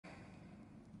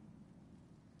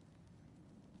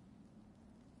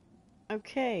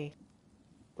Okay,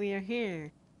 we are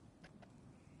here.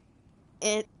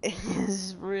 It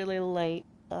is really late.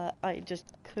 I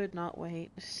just could not wait.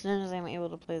 As soon as I'm able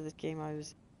to play this game,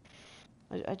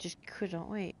 I just could not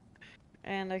wait.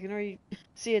 And I can already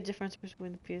see a difference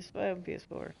between the PS5 and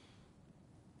PS4.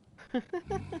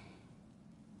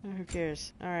 Who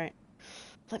cares? Alright.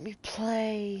 Let me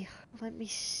play. Let me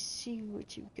see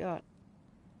what you got.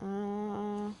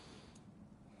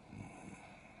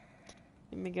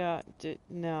 Let me got.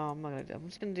 No, I'm not gonna do. I'm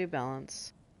just gonna do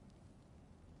balance.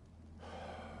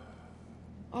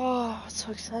 Oh, I'm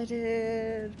so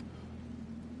excited.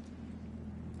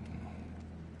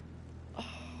 Oh,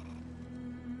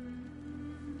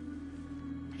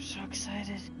 I'm so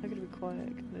excited. I'm gonna be quiet.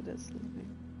 I'm gonna do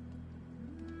sleeping.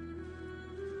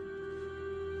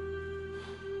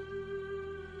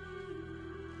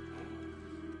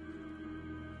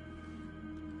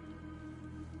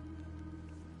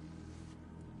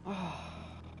 Oh.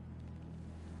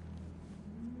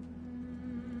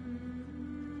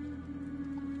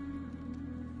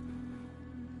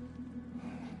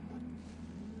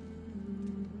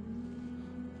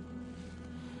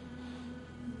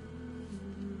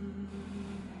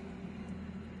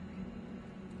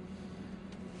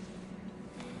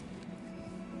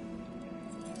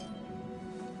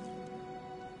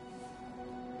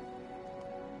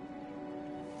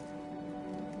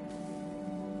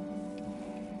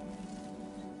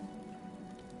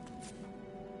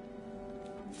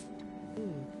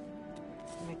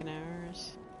 Making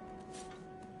errors.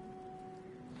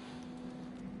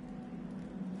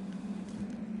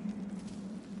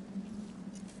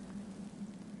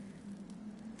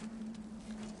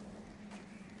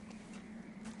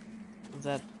 Is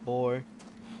that boar?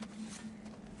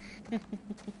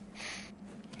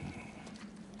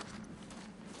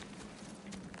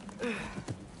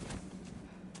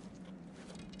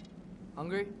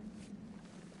 Hungry?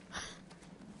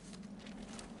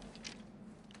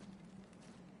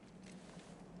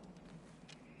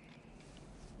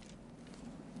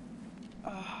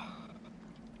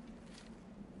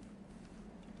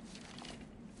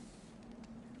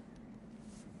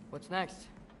 What's next?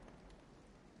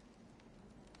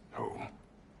 Home.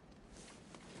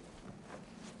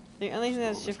 The only thing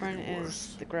that's Slowly different getting is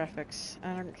worse. the graphics.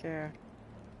 I don't care.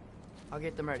 I'll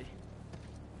get them ready.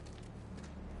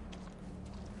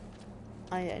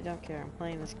 I don't care. I'm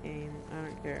playing this game. I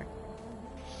don't care.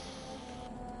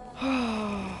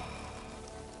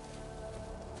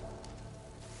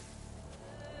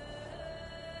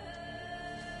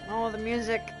 Oh, the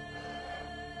music.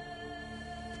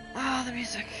 Ah, the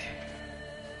music.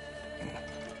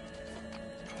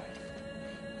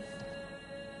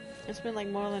 It's been like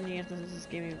more than a year since this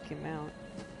game even came out.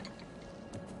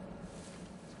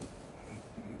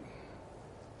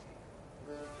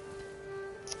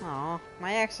 Aw,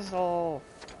 my axe is all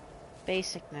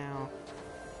basic now.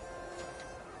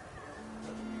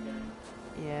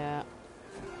 Yeah.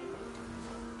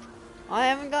 I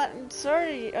haven't gotten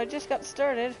started. I just got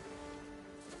started.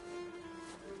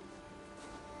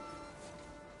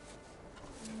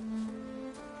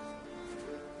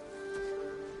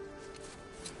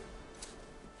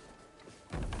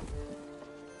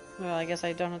 Well, I guess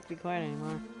I don't have to be quiet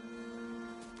anymore.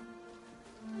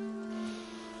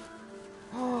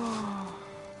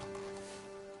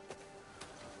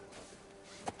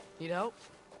 Need help?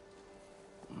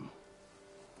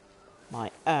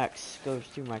 My axe goes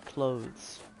through my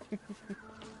clothes.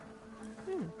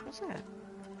 What's that?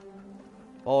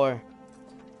 Boy.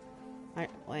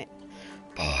 Wait.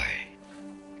 Boy.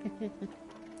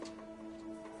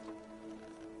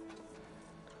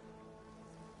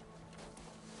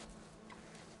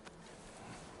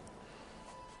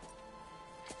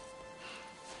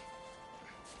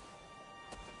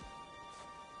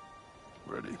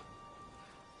 Ready?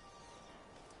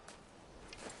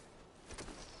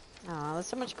 Aw, that's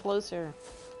so much closer.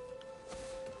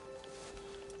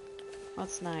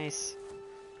 That's nice.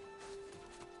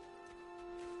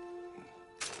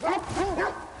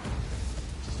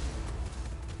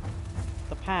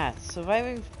 The path.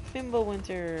 Surviving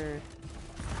Fimbulwinter.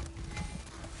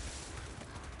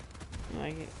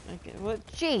 What?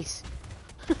 Jeez!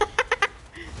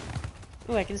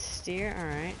 Ooh, I can steer.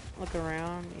 Alright. Look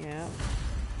around. Yeah.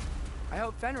 I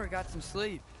hope Fenrir got some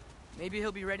sleep. Maybe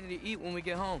he'll be ready to eat when we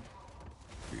get home.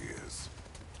 He is.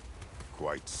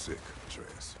 Quite sick,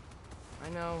 Tres. I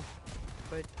know,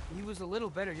 but he was a little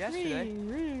better yesterday.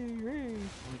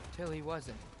 Until he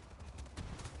wasn't.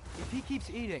 If he keeps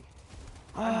eating,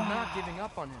 I'm not giving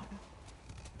up on him.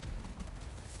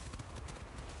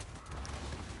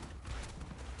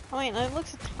 I mean, it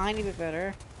looks a tiny bit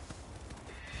better.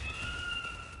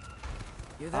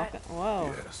 You that? Okay.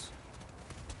 Whoa. Yes.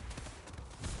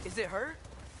 Is it her?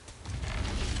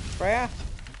 Freya?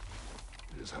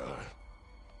 It is her.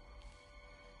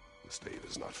 The stave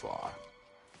is not far.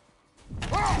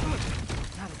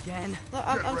 Not again. Look,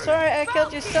 I'm sorry I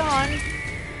killed your son.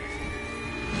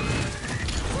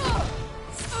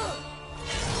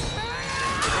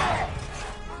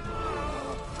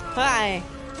 Hi.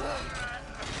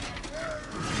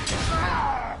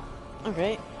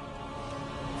 Okay.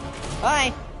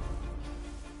 Hi.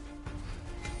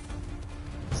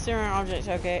 Staring at objects,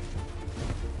 okay.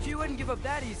 She wouldn't give up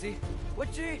that easy,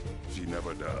 would she? She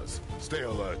never does. Stay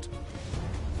alert.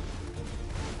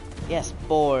 Yes,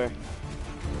 boar.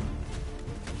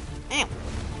 Ow.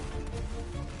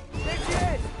 There she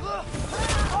is!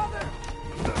 Father!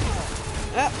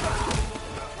 Up.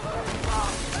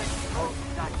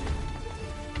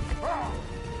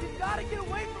 You gotta get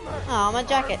away from her! Oh, my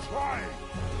jacket. Trying.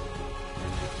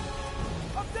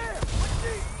 Up there! What's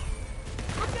she?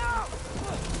 Look out!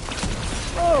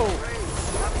 Whoa.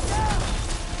 Coming down!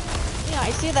 Yeah,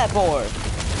 I see that boar.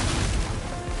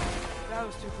 That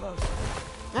was too close.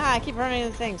 Ah, I keep running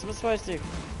into things. What's I supposed to?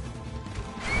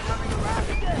 Coming around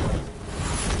again!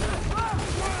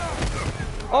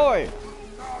 Oi!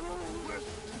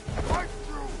 Right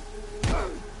through.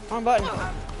 Wrong button.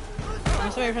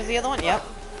 I'm somebody press the other one? Yep.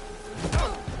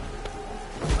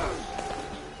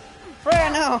 Freya,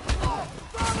 no!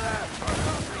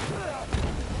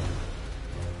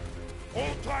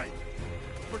 Hold tight.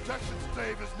 Protection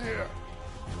stave is near.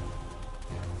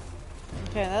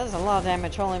 Okay, that is a lot of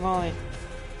damage, holy moly.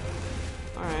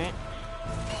 Alright.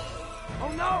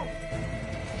 Oh no!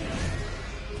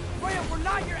 Freya, we're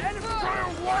not your enemy!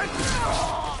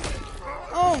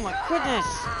 Oh my goodness!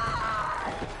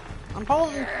 I'm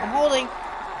holding.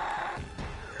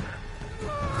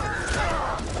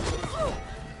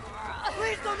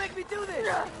 Please don't make me do this!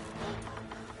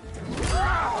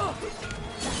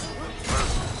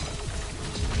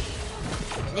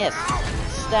 Yes.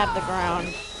 Stab the ground.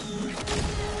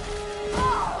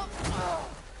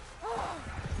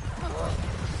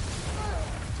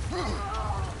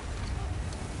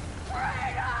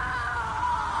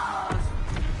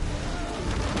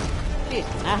 She's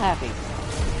not happy.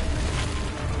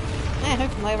 Eh, who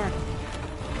can blame her?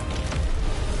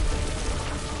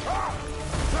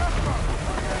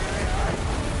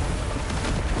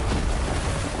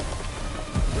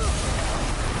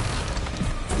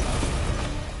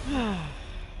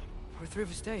 We're through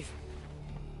the stave.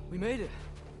 We made it.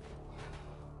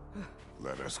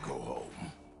 Let us go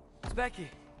home. It's Becky.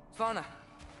 Svana.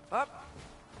 Up.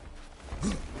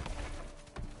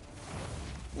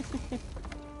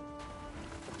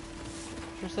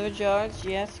 For Savage Yards,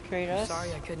 yes, Kratos.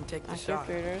 Sorry I couldn't take the After shot.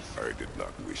 Kratos. I did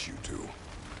not wish you to.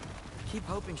 Keep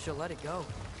hoping she'll let it go.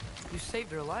 You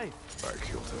saved her life. I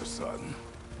killed her son.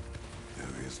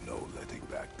 There is no letting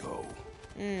that go.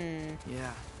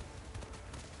 Yeah.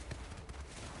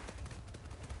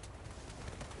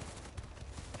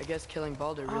 I guess killing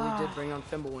Balder really did bring on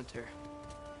Fimbulwinter.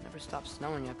 Never stopped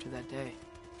snowing after that day.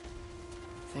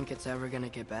 Think it's ever gonna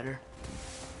get better?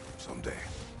 Someday.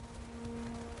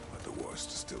 But the worst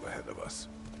is still ahead of us.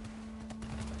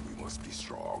 We must be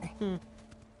strong.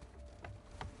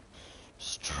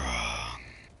 Strong.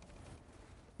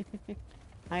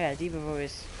 I got a deeper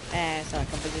voice. Eh, it's not a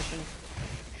composition.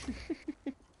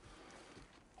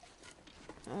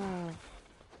 Oh.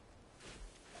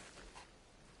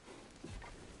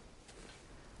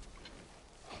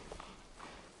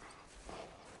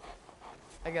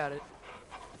 I got it.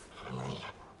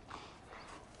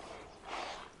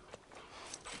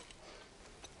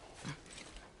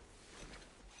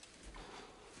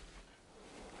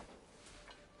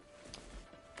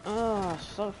 Oh,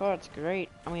 so far it's great.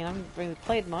 I mean, I haven't really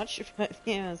played much, but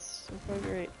yeah, it's so far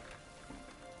great.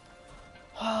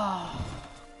 I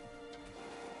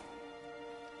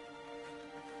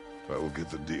will get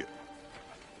the deal.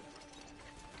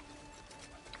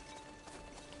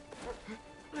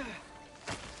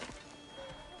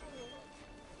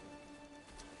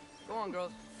 Go on,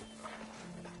 girls.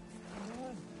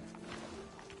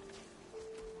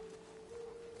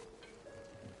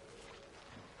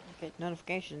 Okay,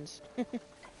 notifications.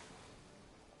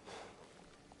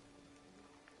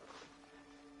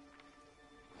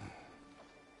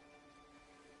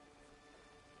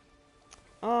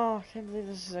 Oh, I can't believe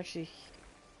this is actually...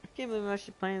 I can't believe I'm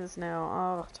actually playing this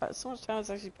now. Oh, so much time has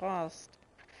actually passed.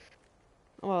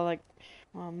 Well, like,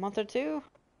 a month or two?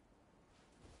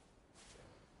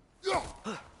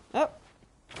 Oh!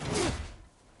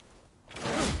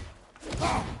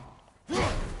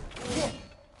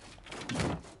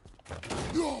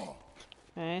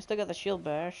 Okay, still got the shield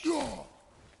bash.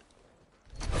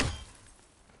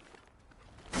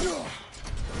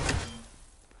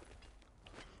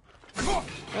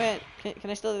 Wait, can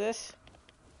I still do this?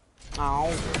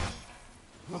 Ow.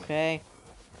 Okay.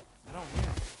 I don't hear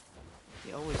him.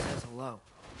 He always says hello.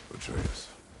 Atreus.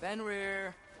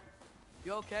 Fenrir.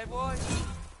 You okay, boy?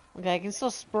 Okay, I can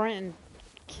still sprint and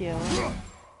kill.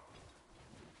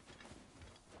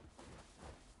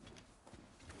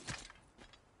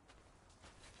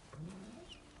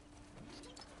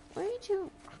 Why did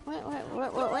you...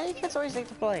 Why do you kids always like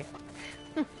to play?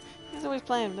 He's always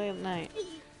playing day and night.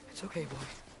 It's okay, boy.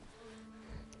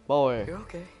 Boy. You're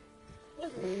okay.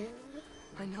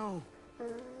 I know.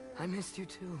 I missed you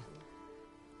too.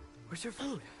 Where's your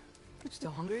food?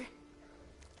 Still hungry?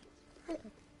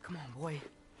 Come on, boy.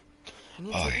 I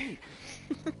need to eat.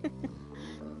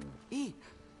 Eat.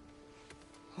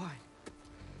 Why?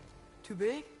 Too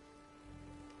big?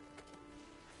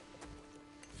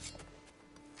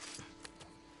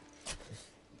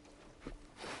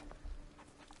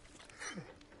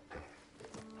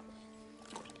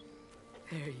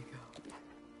 There you go.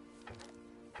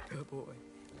 Good boy.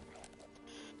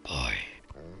 Boy.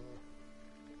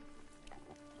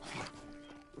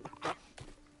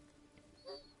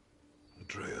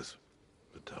 Atreus,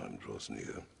 the time draws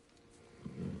near.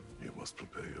 You must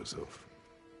prepare yourself.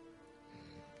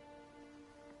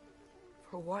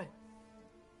 For what?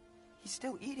 He's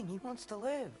still eating. He wants to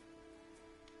live.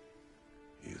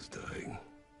 He is dying.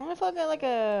 I wonder if I got like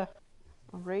a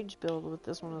rage build with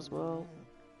this one as well.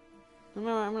 I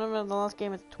remember the last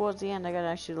game, towards the end, I got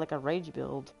actually like a rage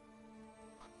build.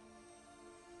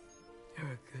 You're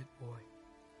a good boy.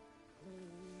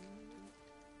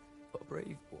 A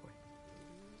brave boy.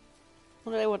 I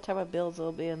wonder what type of builds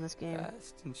there'll be in this game.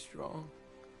 Fast and strong.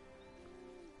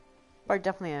 Probably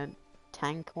definitely a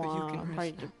tank But you one. can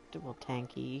Probably rest now. well,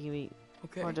 tanky. You can be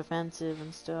Okay. more defensive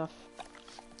and stuff.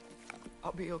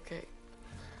 I'll be okay.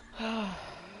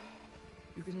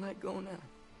 You can let go now.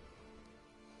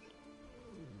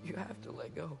 You have to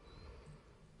let go.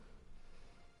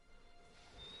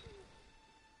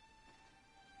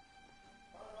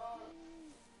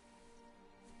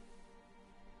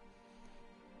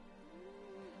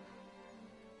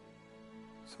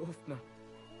 Sofna.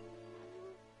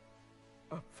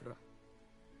 Afra.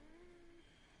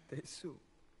 Tesu.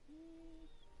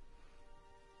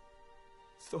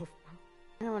 Sofna.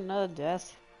 I have another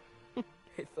death.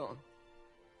 Hathon.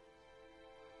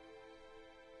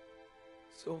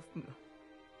 Sofna.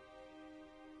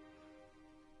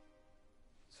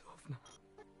 Sofna.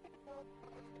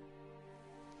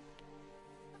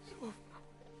 Sofna.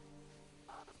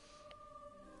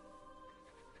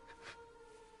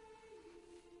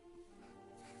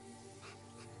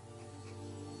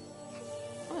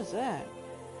 What is that?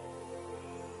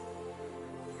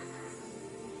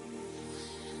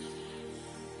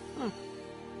 Huh.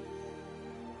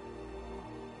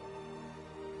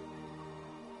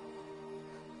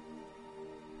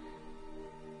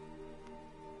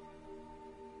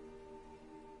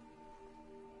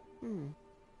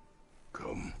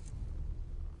 Come.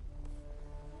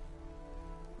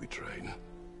 We train.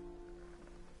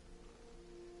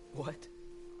 What?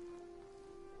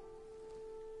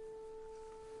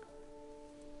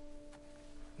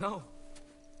 No.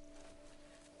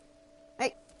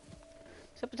 Hey!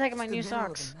 Stop attacking my It's the new middle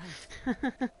of the socks.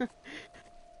 night.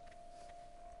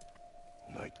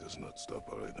 Night does not stop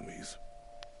our enemies.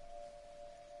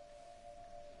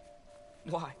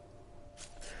 Why?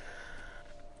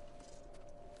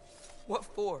 What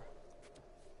for?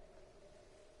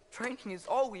 Training is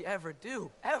all we ever do,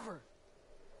 ever.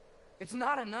 It's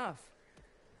not enough.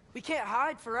 We can't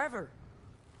hide forever.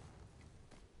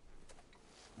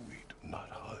 We do not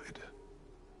hide.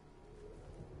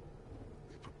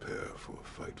 We prepare for a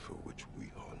fight for which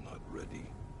we are not ready.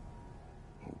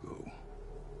 We'll go.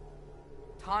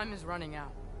 Time is running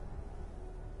out.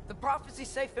 The prophecies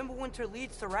say Fimbulwinter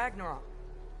leads to Ragnarok.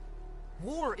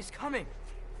 War is coming.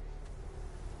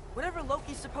 Whatever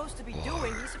Loki's supposed to be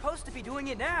doing, he's supposed to be doing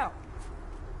it now.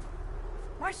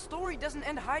 My story doesn't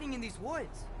end hiding in these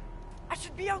woods. I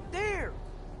should be out there,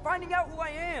 finding out who I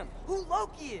am, who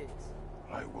Loki is.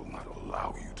 I will not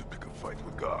allow you to pick a fight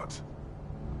with gods.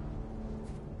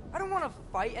 I don't want to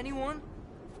fight anyone.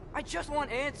 I just want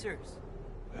answers.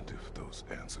 And if those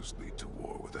answers lead to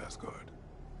war with Asgard,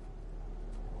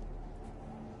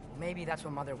 Maybe that's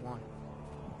what Mother wanted.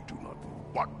 we do not know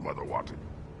what Mother wanted.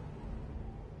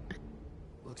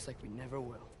 Looks like we never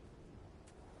will.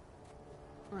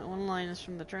 That one line is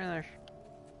from the trailer.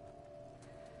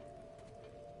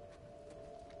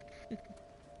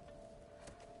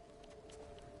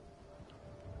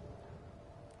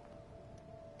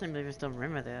 can't believe I still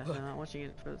remember that. I'm not watching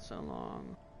it for so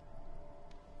long.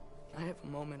 Can I have a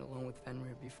moment alone with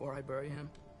Fenrir before I bury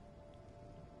him?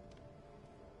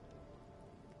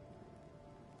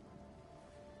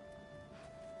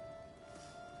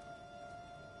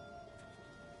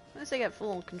 Unless I get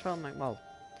full control of my, well,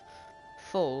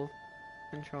 full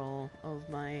control of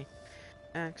my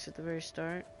axe at the very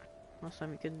start. Last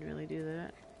time we couldn't really do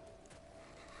that.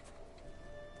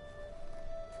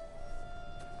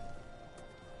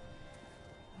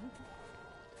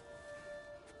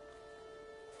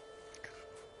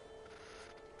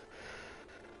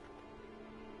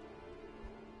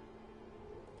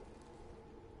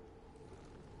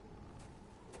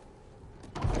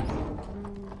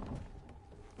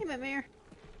 Hey, Mimir.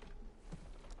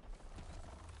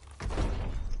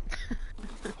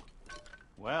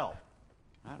 Well,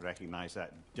 I recognise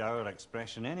that dour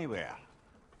expression anywhere.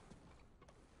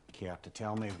 Care to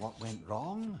tell me what went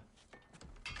wrong?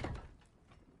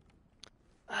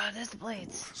 Ah, there's the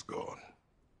blades. It's gone.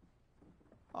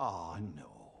 Oh,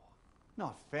 no.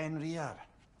 Not Fenrir.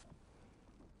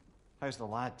 How's the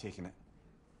lad taking it?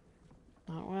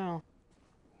 Not well.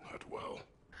 Not well.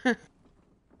 He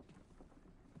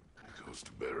goes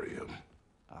to bury him.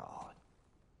 Oh,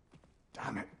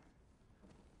 damn it.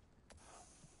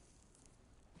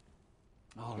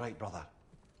 All right, brother.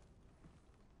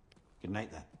 Good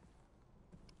night, then.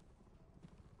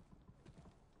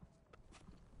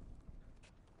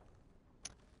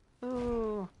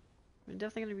 Oh, we're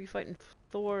definitely gonna be fighting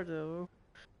Thor, though.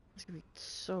 It's gonna be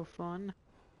so fun.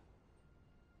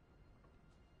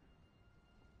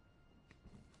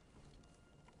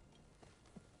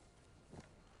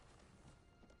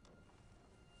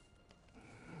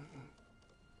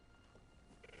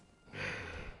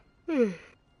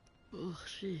 Oh,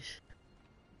 jeez.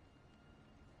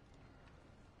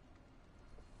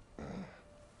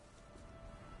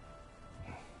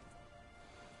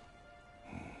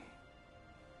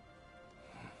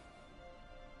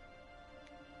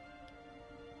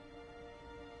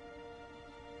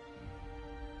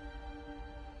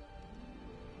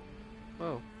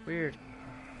 Whoa, weird.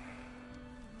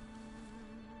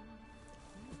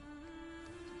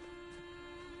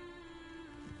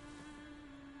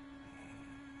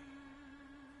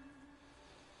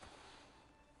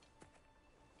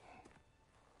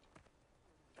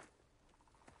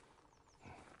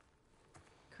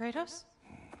 Kratos?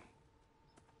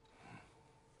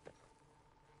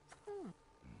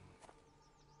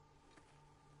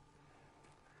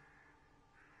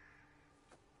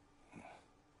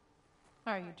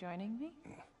 Are you joining me?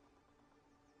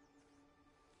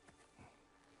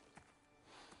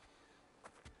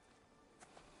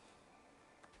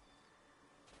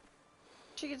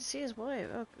 She get to see his wife.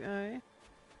 Okay.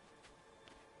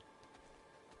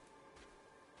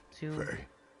 Zoom. Faye,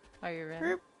 Are you ready?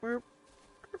 Burp, burp,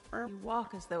 burp. You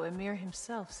walk as though Emir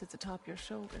himself sits atop your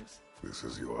shoulders. this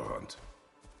is your hunt.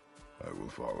 I will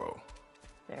follow.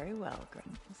 Very well,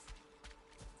 Grumbles.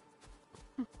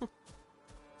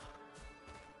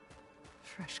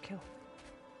 Fresh kill.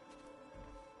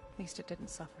 At least it didn't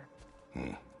suffer.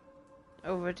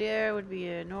 Over there would be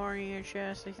a Nori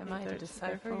chest. I think Am I to that's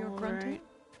decipher their your phone, grunting? right?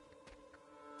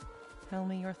 Tell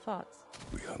me your thoughts.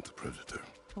 We hunt the predator.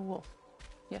 A wolf.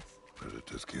 Yes.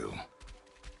 Predators kill.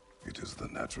 It is the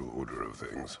natural order of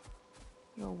things.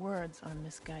 Your words are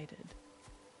misguided.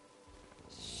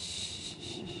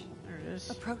 There it is.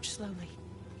 Approach slowly.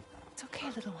 It's okay,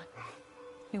 little one.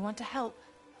 We want to help.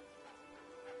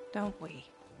 Don't we?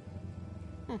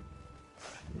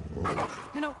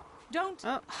 No, don't!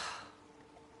 Oh,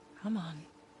 Come on.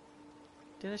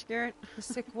 did I scare it? The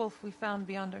sick wolf we found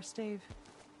beyond our stave.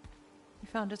 He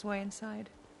found his way inside.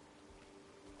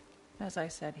 As I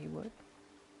said he would.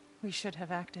 We should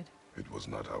have acted. It was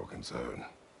not our concern.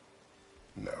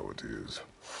 Now it is.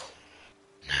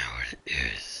 Now it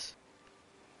is.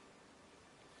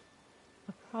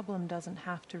 The problem doesn't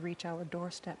have to reach our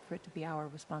doorstep for it to be our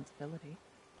responsibility.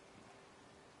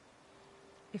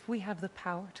 If we have the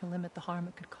power to limit the harm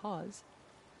it could cause,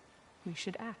 we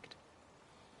should act.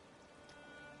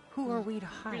 Who are we to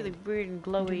hide? Really weird and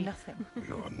and do glowy. nothing.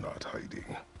 We are not hiding.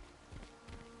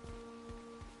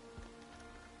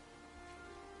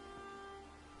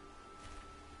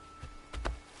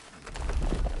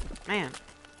 Man.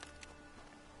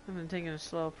 I've been taking a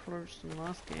slow approach in the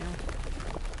last game.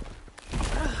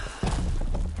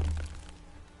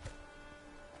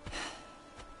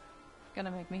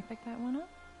 Gonna make me pick that one up?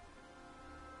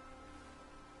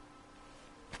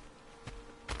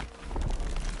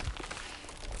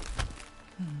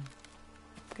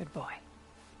 Good boy.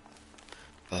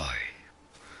 Boy.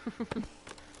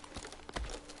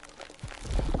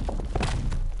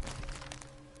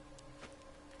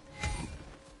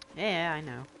 Yeah, I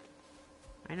know.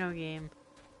 I know game.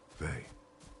 Faye.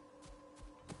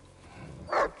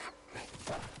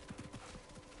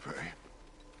 Faye.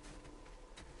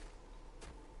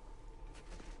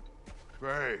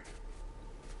 Faye.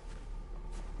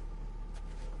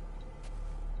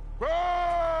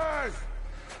 Faye!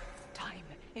 Time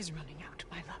is running out,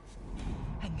 my love.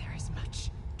 And there is much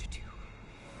to do.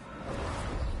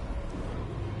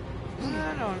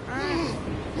 I don't.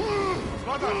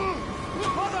 Mother!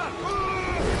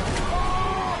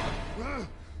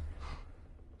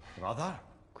 Brother?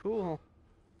 Cool.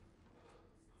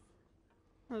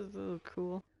 That's a little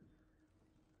cool.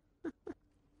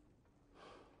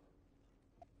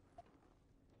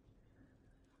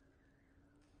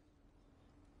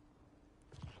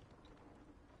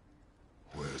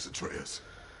 Where's Atreus?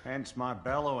 Hence my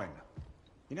bellowing.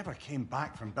 He never came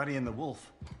back from burying the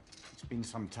wolf. It's been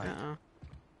some time. Uh-oh.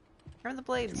 Where are the He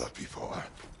blades? not be far.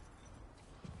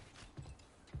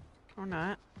 Or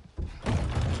not.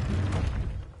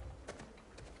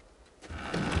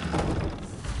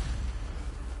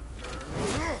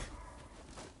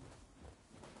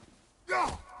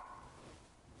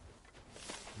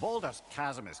 Baldur's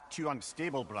Chasm is too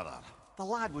unstable, brother. The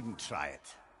lad wouldn't try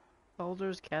it.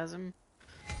 Baldur's Chasm.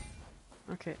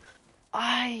 Okay.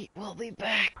 I will be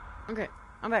back. Okay,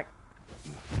 I'm back.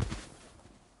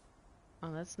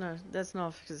 Oh, that's not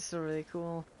because it's so really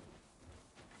cool.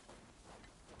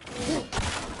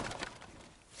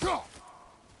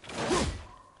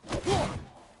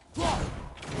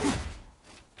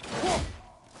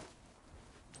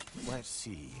 Let's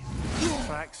see.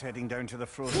 Tracks heading down to the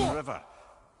frozen river.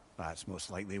 That's most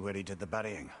likely where he did the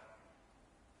burying.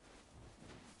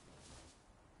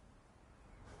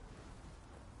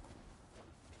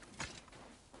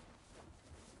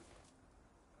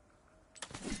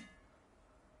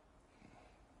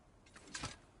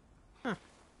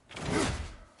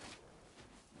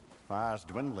 Fire's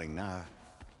dwindling now.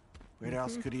 Where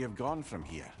else could he have gone from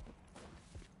here?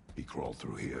 He crawled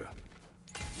through here.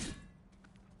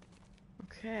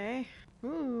 Okay.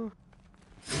 Ooh.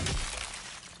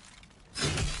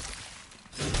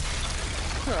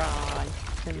 God,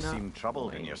 You cannot seem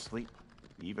troubled in wait. your sleep,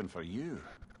 even for you.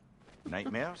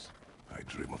 Nightmares? I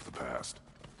dream of the past.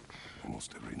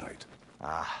 Almost every night.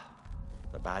 Ah,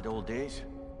 the bad old days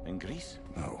in Greece?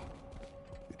 No.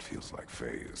 It feels like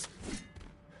Faye is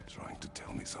trying to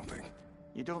tell me something.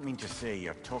 You don't mean to say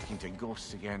you're talking to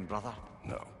ghosts again, brother?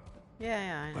 No.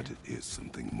 Yeah, I know. But it is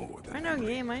something more than I know memory.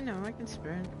 game, I know. I can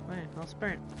sprint. Fine, I'll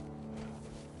sprint.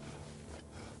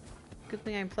 Good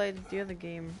thing I played the other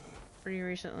game pretty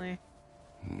recently.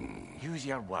 Use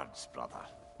your words, brother.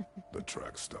 The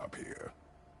tracks stop here.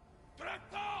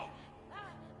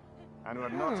 And we're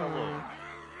not alone.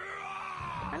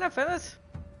 I know, fellas.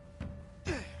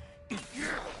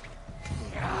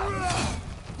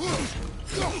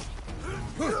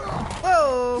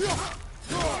 Whoa!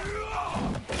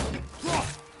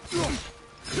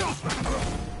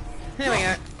 There we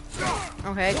go.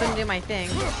 Okay, I couldn't do my thing.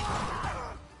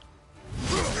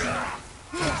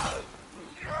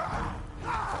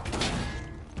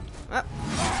 Oh.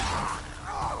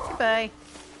 Goodbye.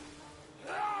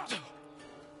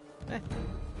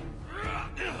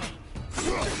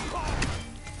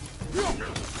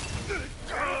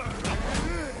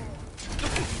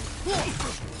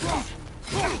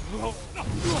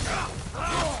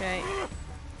 Okay.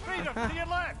 Raider, to your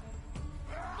left!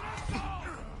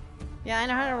 Yeah, I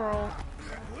know how to roll.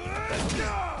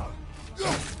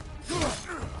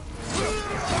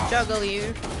 Juggle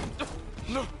you.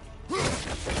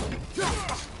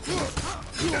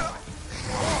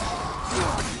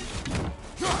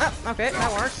 Oh, okay,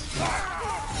 that works.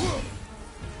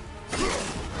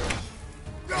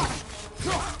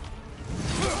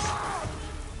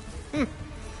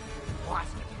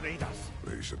 Blasted raiders.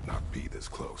 They should not be this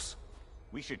close.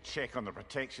 We should check on the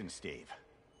protection stave.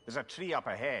 There's a tree up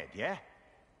ahead, yeah?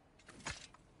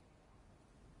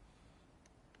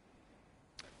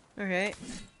 Okay.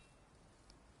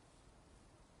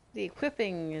 The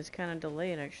equipping is kind of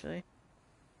delayed, actually.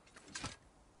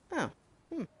 Oh.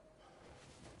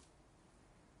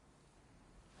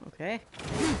 Okay.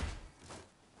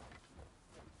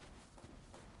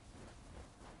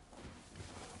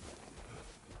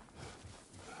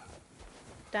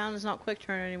 Down is not quick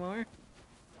turn anymore.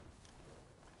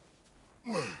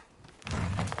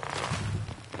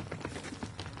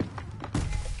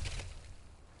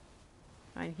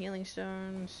 Find healing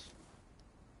stones.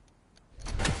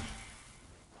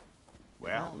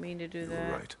 Well, Don't mean to do You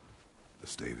that. were right. The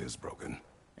stave is broken.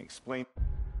 explain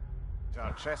to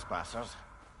our trespassers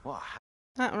what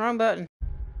Ah, wrong button.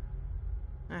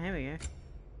 Ah, here we go.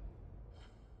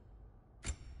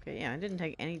 Okay, yeah, I didn't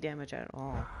take any damage at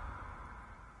all.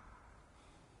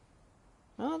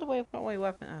 Oh, the way I put away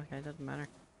weapon. Okay, it doesn't matter.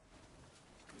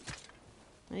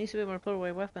 I used to be able to put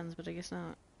away weapons, but I guess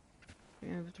not.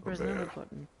 You have to press bear. another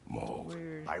button. Mauled.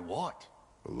 Weird. By what?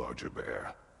 A larger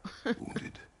bear.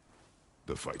 Wounded.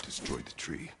 The fight destroyed the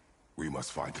tree. We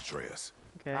must find Atreus.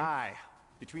 Okay. Aye.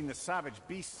 Between the savage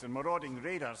beasts and marauding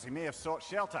raiders, he may have sought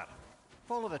shelter.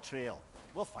 Follow the trail.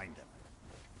 We'll find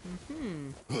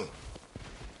him.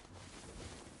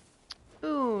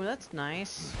 Ooh, that's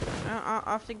nice.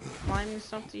 After climbing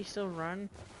stuff, do you still run?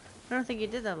 I don't think you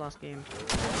did that last game.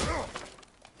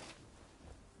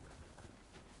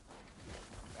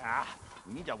 Ah,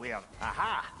 we need a way of...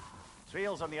 Aha!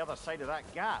 Trail's on the other side of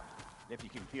that gap, if you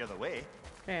can clear the way.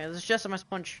 Okay, this is just a must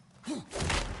punch.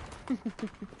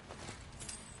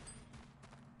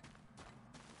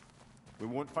 We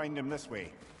won't find him this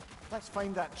way. Let's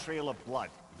find that trail of blood.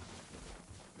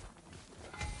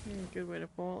 Good way to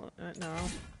pull. No.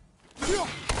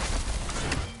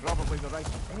 Probably the right...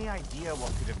 Any idea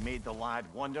what could have made the lad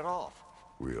wander off?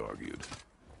 We argued.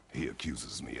 He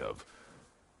accuses me of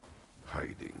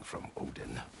hiding from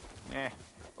Odin.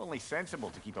 Only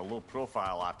sensible to keep a low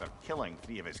profile after killing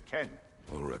 3 of his kin.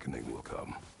 A reckoning will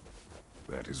come.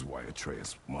 That is why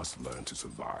Atreus must learn to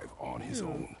survive on his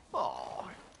own. Oh,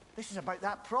 this is about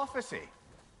that prophecy.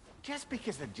 Just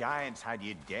because the giants had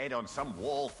you dead on some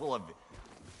wall full of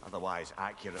otherwise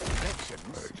accurate predictions.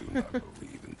 I do not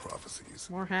believe in prophecies.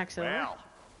 More hacks over. Well,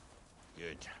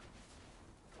 good.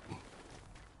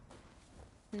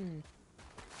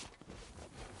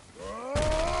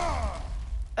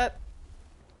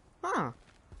 Huh.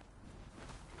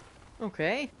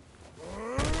 Okay.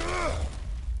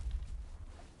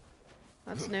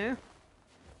 That's new.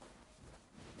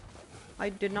 I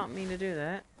did not mean to do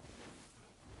that.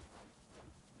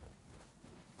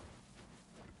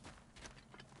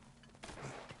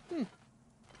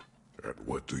 And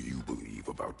what do you believe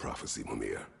about prophecy,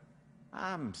 Mimir?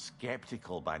 I'm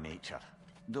skeptical by nature,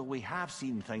 though we have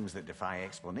seen things that defy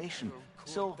explanation.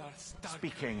 So,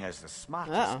 speaking as the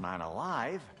smartest man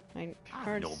alive, I I've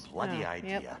heard no bloody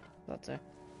idea. Yep, that's it.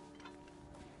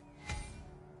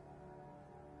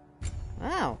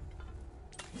 Wow.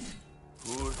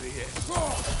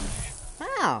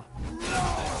 Wow.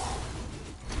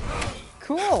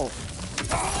 Cool.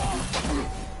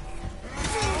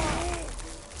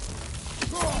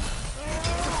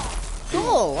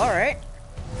 Cool, alright.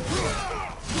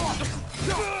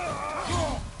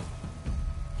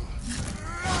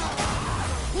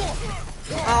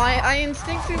 Oh, I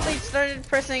instinctively started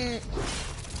pressing...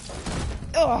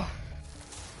 Ugh.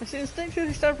 I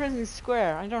instinctively started pressing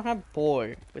square. I don't have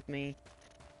boy with me.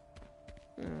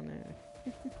 Oh no.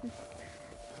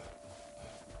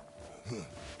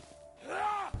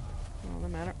 Oh, no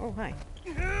matter. Oh, hi.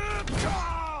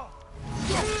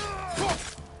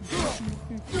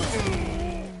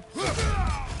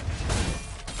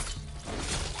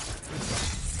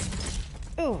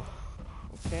 Oh,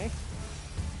 okay.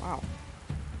 Wow.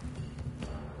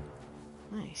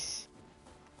 Nice.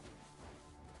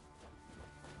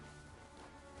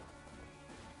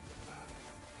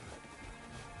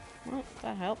 Well,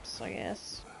 that helps, I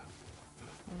guess.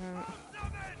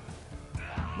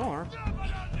 More?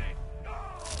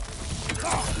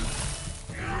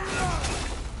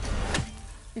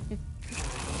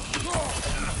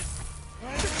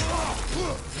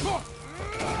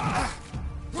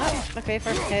 Oh, okay,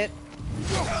 first hit.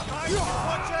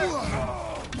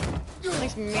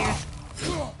 Thanks, Mimir.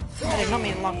 I did not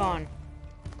mean to lock on.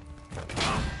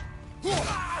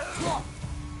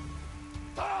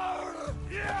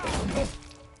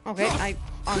 Okay, I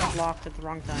unblocked at the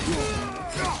wrong time.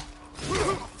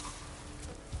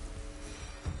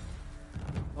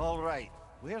 All right,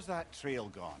 where's that trail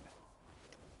gone?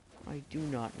 I do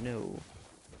not know.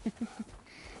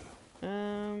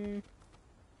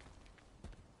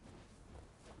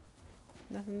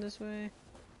 Nothing this way?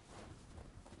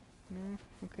 No?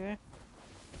 Okay.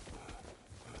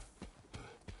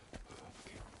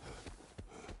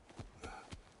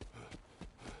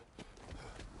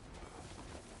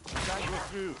 Can't go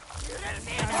through.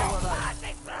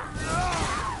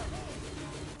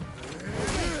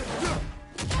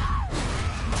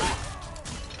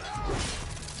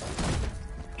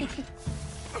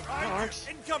 That works.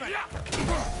 Incoming!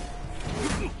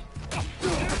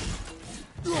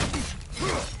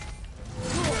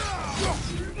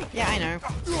 Yeah, I know.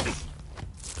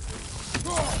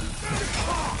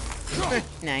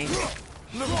 Nice.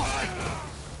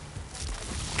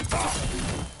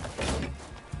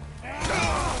 I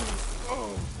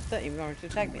thought you were going to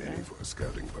attack me Waiting then. for a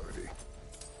scouting party.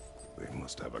 They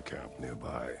must have a camp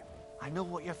nearby. I know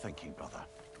what you're thinking, brother.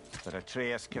 But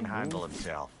Atreus can handle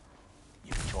himself.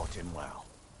 You've taught him well.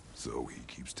 So he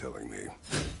keeps telling me.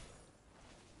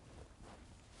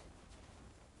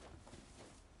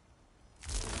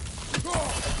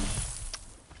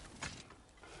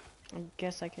 I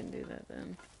guess I can do that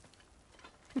then.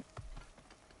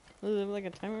 Does it have like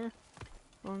a timer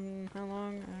on how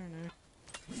long? I don't know.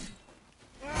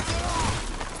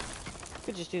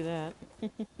 Could just do that.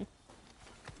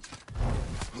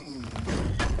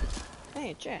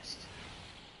 Hey, a chest.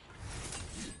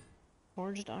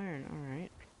 Forged iron,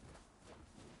 alright.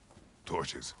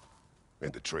 Torches.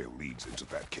 And the trail leads into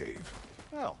that cave.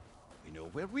 Well, we know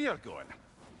where we are going.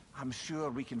 I'm sure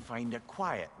we can find a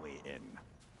quiet way in.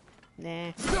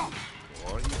 Nah.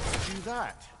 Or you can do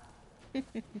that.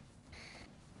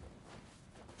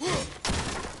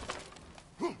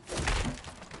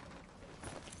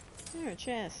 There, a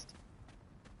chest.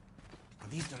 Are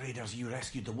these the raiders you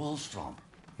rescued the wolves from?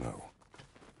 No.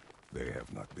 They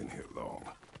have not been here long.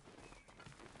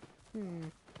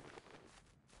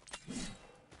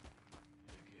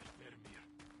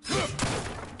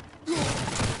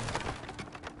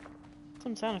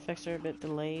 Some sound effects are a bit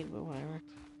delayed, but whatever.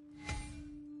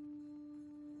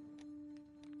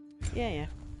 Yeah.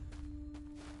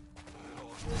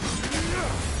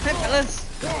 Hey, fellas!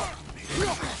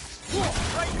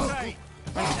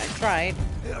 I tried.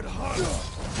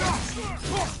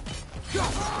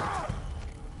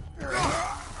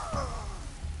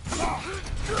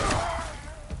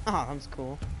 Oh, that's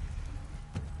cool.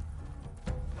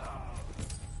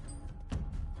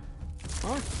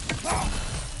 Huh?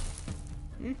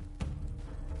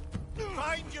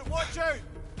 Find you! Watch out!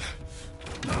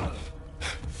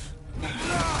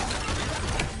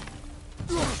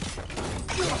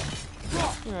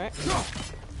 Alright.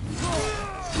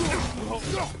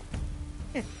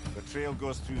 The trail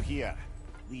goes through here.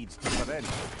 Leads deeper in.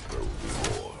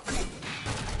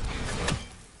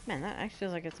 Man, that actually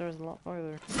feels like it throws a lot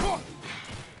farther. Oh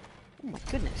my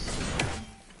goodness.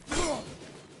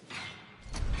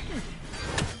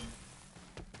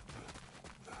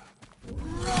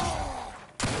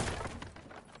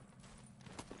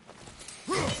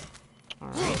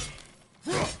 Alright.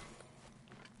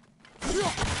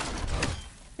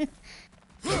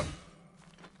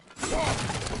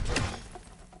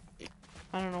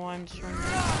 I don't know why I'm just running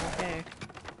around. Okay.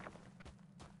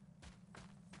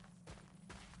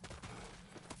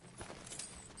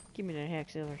 Give me that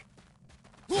hex silver.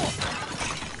 There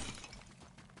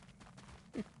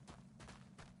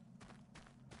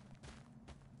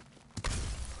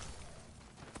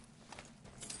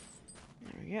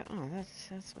we go. Oh,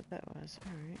 that's what that was.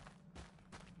 All right.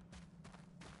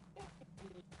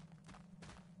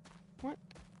 What?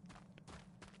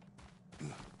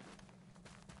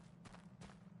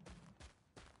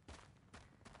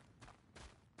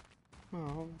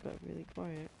 Oh, got really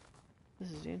quiet.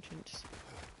 This is the entrance.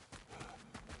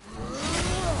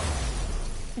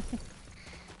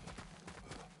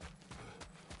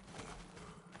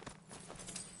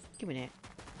 Give me that.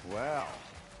 Well,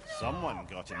 someone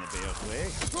got in the bear's way.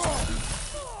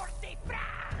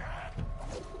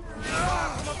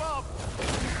 From above!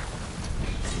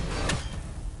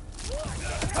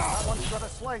 That one's got a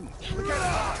sling. Look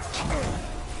out!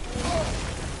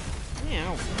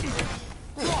 Meow.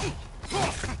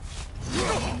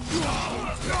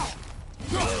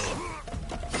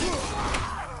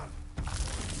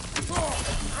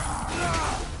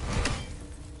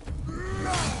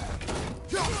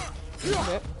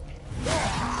 Yep.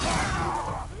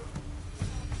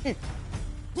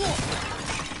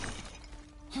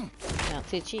 Now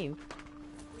teach you.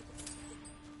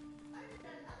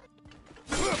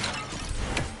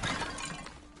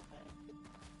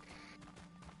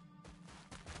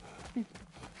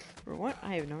 For what?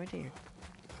 I have no idea.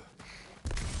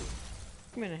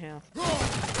 I'm in a health.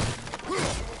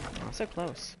 Oh, so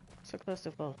close. So close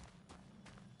to full.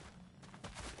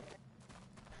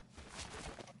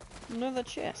 Another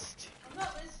chest. I'm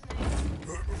not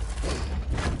listening.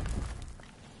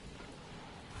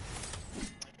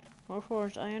 More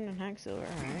forged iron and hack silver.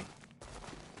 Alright.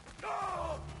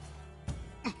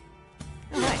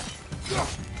 Alright.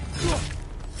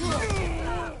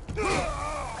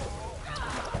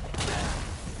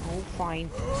 Oh, fine.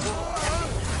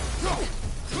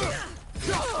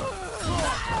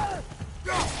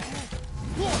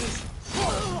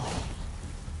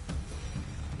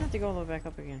 I have to go all the way back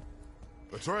up again.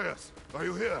 Atreus, are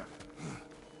you here?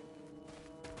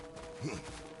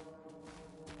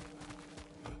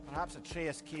 Perhaps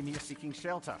Atreus came here seeking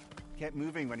shelter. Kept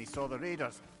moving when he saw the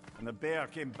raiders, and the bear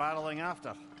came barreling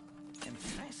after.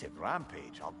 Impressive. decent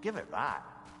rampage, I'll give it that.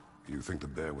 You think the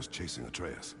bear was chasing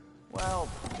Atreus? Well,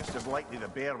 just as likely the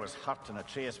bear was hurt and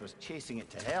Atreus was chasing it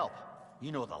to help.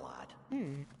 You know the lad.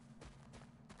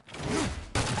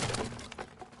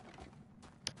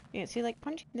 Yeah, see, like,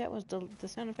 punching that was the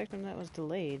sound effect from that was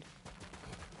delayed.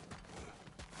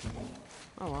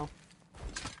 Oh well.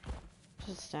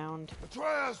 Just sound.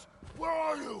 Atreus! Where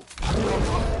are you?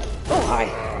 Oh, hi!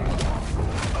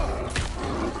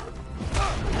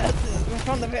 We're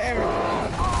from the bear!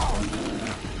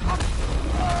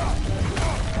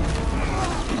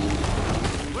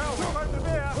 Well, we found the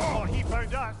bear, or he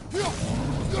found us.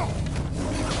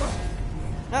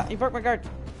 Ah, you broke my guard.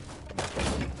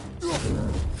 Here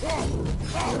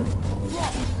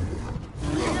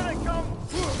it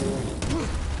comes!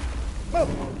 Whoa!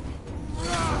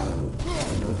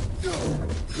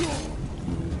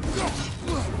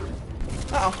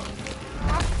 Uh-oh.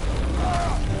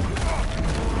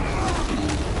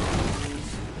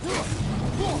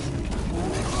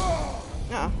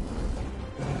 Uh-oh.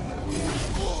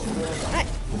 Hey!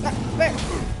 Bear!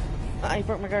 Ah, you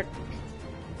broke my guard.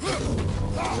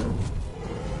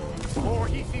 Oh,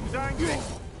 he seems angry.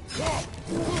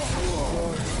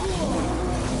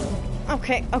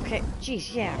 Okay, okay.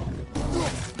 Jeez, yeah.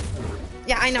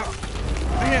 Yeah, I know.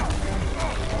 I know.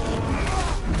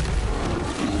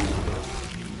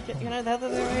 Can I have the other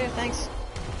way? Thanks.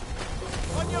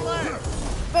 On your left!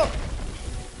 Oh!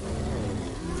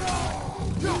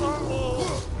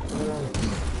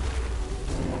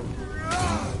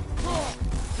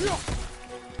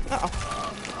 Uh-oh.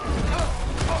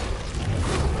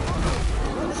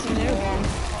 Oh, this is a new one.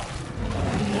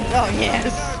 Oh,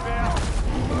 yes.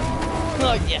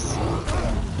 Oh, yes.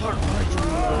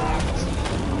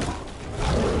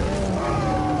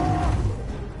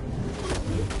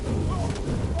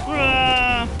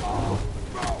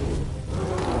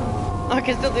 I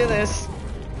can still do this.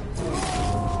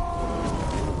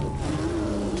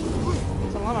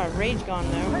 There's a lot of rage gone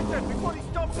now. Before he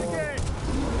stops again!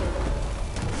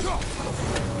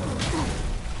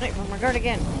 Wait, for my guard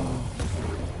again.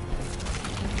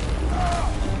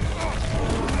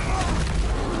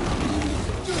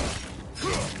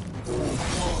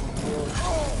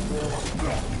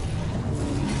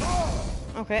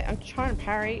 Okay, I'm trying to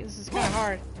parry. This is kind of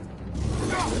hard.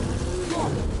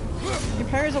 Your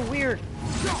parries are weird.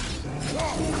 Oh.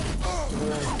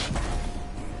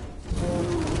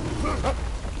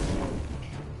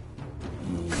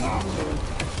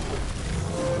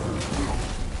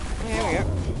 There we go.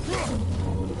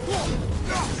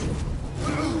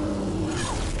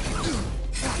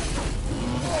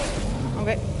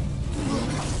 Okay.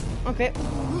 Okay.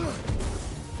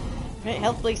 Hey,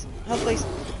 help please. Help please.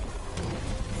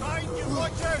 Behind you,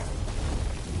 watch out!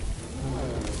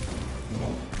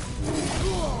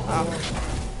 Oh.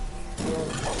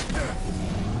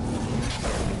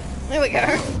 There we go.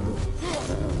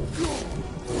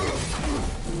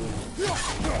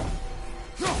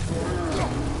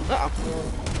 Uh-oh.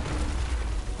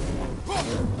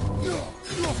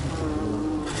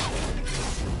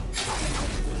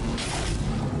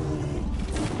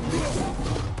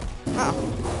 Oh.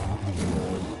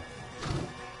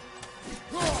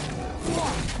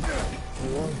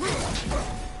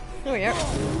 There we go.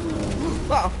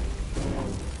 Uh-oh.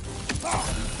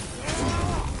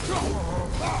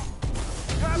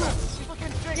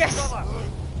 Yes!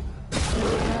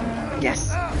 Yes!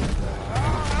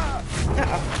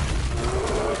 Uh-oh.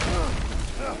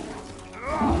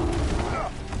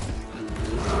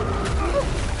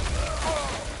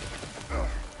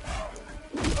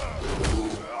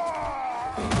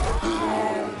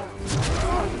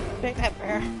 Take that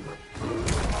bear.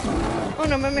 Oh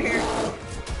no, I'm here.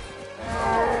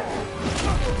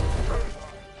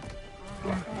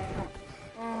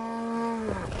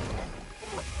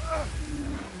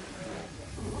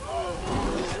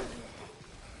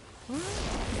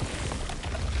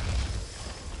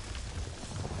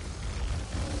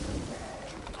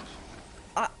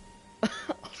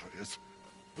 Atreus!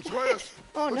 Atreus!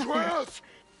 Oh no. Atreus!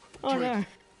 Oh no.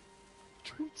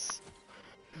 Atreus!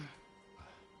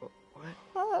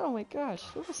 Oh my gosh,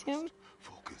 it was him.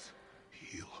 Focus.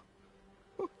 Heal.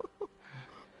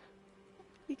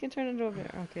 He can turn into a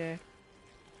bear. Okay.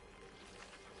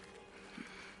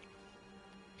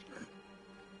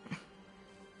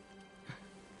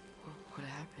 What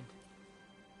happened?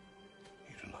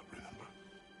 You do not remember.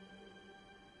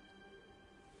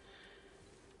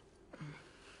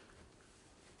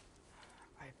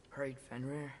 I prayed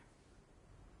Fenrir.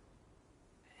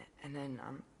 And then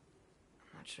I'm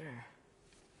not sure.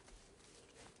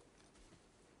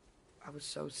 I was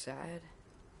so sad.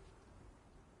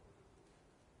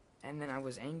 And then I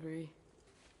was angry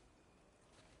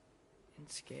and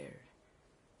scared.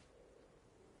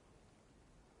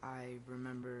 I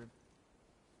remember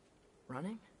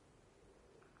running.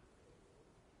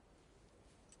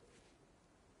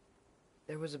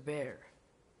 There was a bear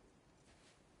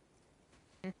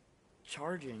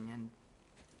charging, and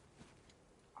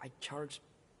I charged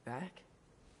back.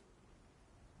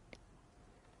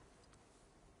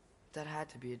 That had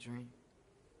to be a dream.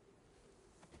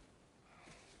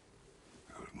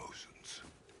 Your emotions.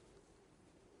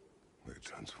 They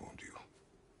transformed you.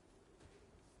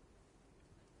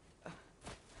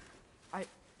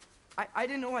 I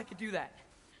didn't know I could do that.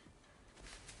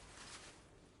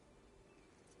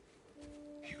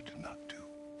 You did not do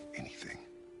anything.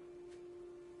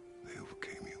 They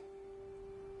overcame you.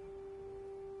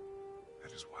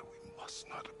 That is why we must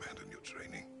not abandon your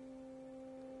training.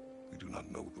 We do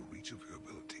not know the reach of your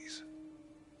abilities.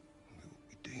 They will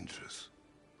be dangerous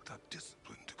without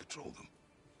discipline to control them.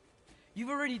 You've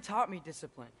already taught me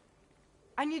discipline.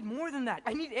 I need more than that.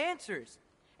 I need answers.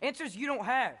 Answers you don't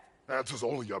have. Answers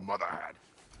only your mother had.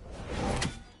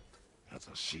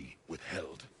 Answers she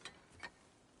withheld.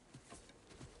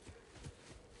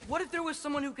 What if there was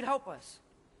someone who could help us?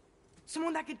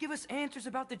 Someone that could give us answers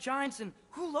about the giants and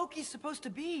who Loki's supposed to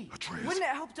be. Atreus. Wouldn't it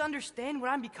help to understand what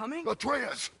I'm becoming?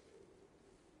 Atreus!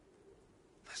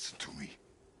 Listen to me.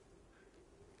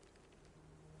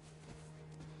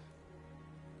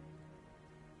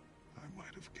 I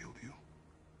might have killed you.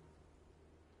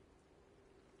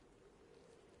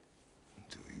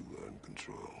 Until you learn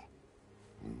control,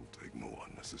 we will take no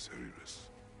unnecessary risks.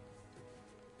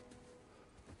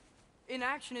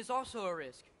 Inaction is also a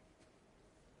risk.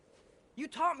 You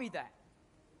taught me that.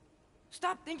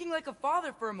 Stop thinking like a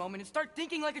father for a moment and start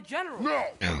thinking like a general. No!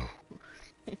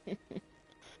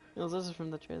 This is from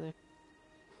the trailer.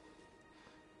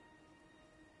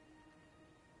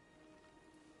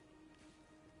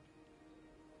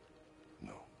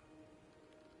 No.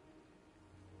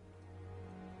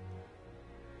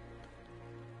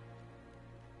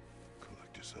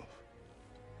 Collect yourself.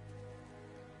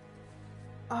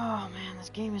 Oh man, this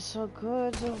game is so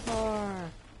good so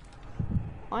far.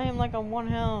 I am like on 1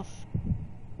 health.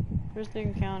 First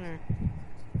encounter.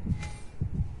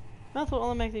 Health will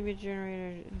automatically be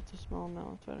generated into small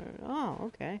amounts. Oh,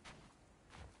 okay.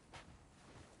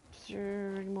 Is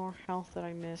there any more health that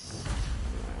I missed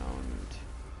around?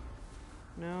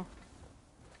 No?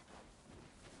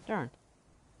 Darn.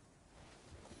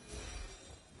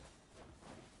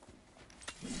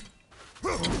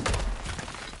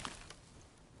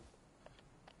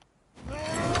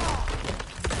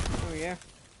 Oh yeah.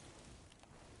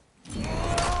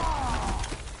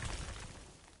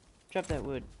 Drop that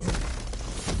wood.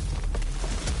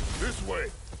 This way!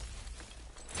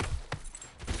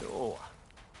 So,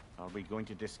 are we going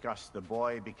to discuss the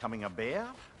boy becoming a bear?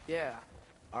 Yeah,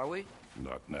 are we?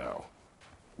 Not now.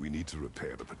 We need to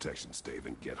repair the protection stave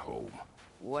and get home.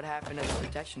 What happened to the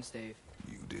protection stave?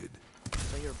 You did.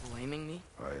 So you're blaming me?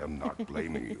 I am not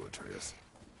blaming you, Atreus.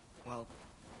 Well,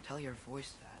 tell your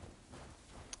voice that.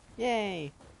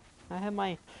 Yay! I have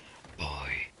my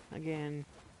boy again.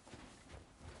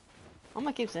 I'm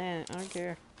gonna keep saying it. I don't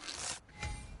care.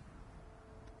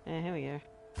 Yeah, here we go.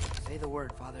 Say the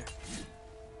word, Father.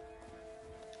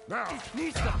 Now!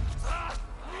 Nista!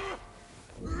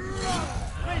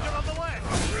 Ranger of the West!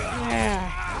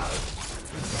 Yeah.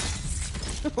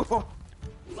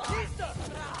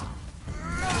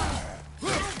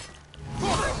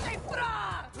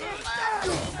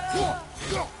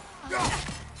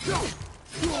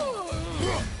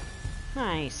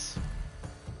 Nice.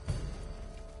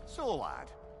 So, lad,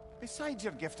 besides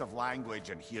your gift of language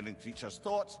and hearing creatures'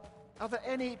 thoughts, are there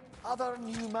any other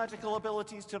new magical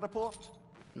abilities to report?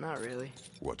 Not really.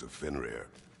 What of Fenrir?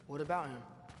 What about him?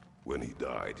 When he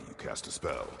died, you cast a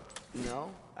spell.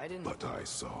 No, I didn't. But I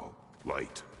saw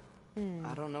light.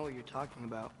 I don't know what you're talking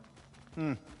about.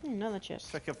 Another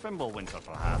chest. Trick of Fimbulwinter,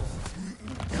 perhaps?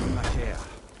 I'm not here.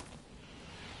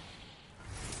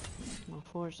 Well,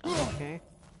 force. Oh, okay.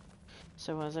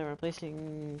 So was I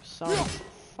replacing solid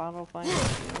final fight?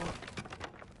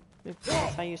 If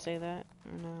that's how you say that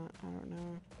or not, I don't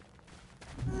know.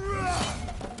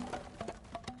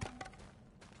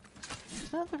 I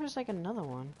thought there was like another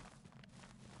one.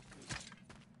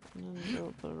 And then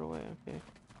go put it away. Okay.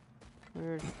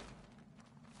 Weird.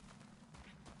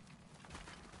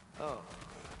 Oh,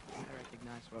 I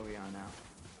recognize where we are now.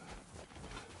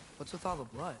 What's with all the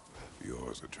blood?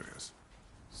 Yours, Atreus.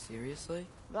 Seriously?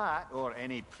 That, or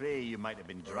any prey you might have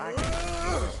been dragging.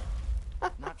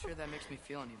 Not sure that makes me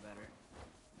feel any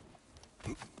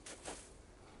better.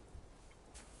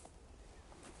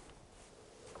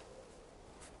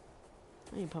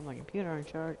 I need to put my computer on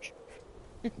charge.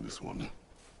 This one.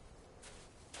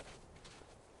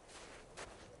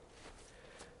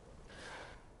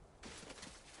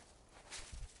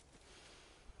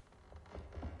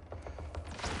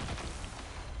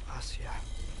 Asia.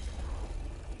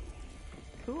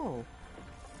 Cool.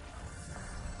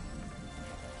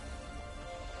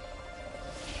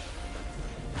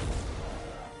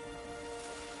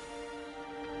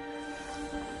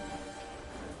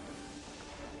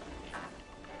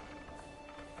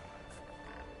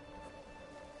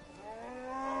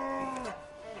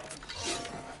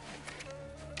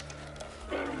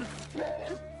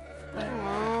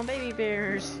 Aw, baby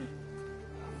bears.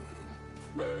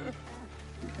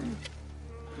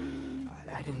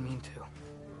 I didn't mean to.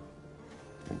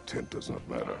 Intent does not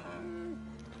matter.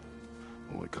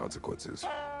 Only consequences.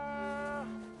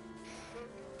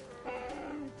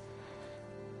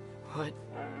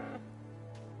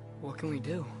 What can we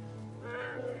do?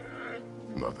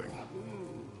 Nothing.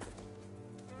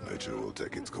 Nature will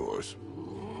take its course.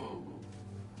 Aw.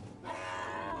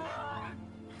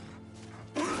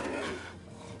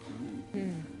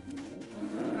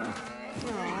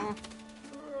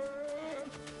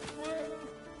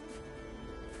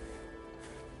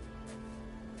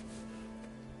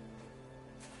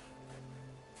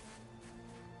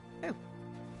 Oh.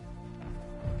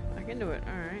 Back into it,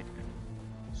 alright.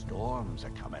 Storms are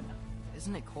coming.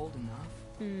 Isn't it cold enough?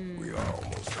 We are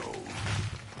almost home.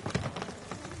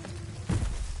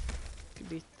 Could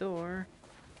be Thor.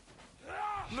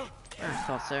 I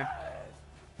thought so.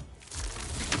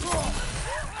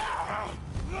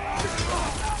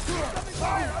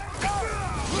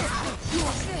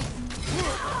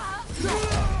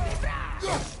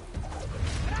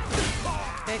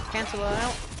 Okay, cancel that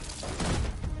out.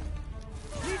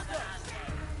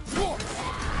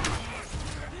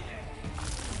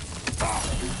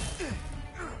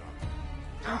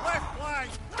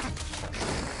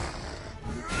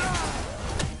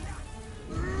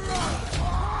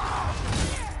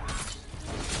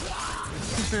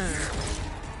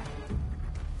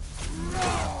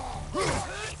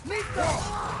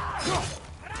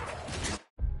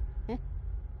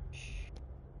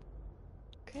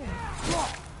 Okay.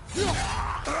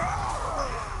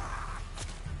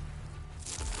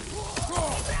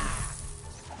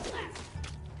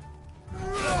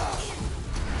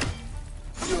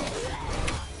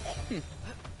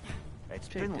 It's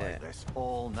Take been like that. this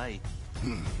all night.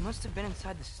 You must have been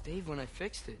inside the stave when I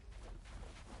fixed it.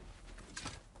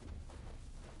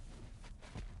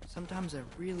 Sometimes I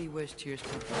really wish Tears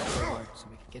could forward so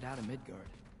we could get out of Midgard.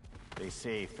 They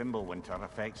say Fimbulwinter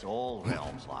affects all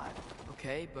realms, lad.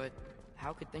 Okay, but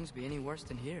how could things be any worse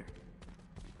than here?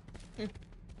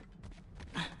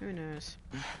 Who knows?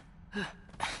 Hey,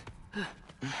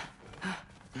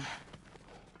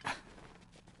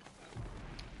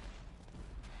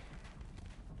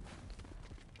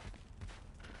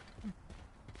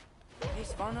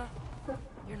 Sparna,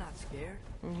 you're not scared.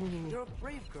 You're a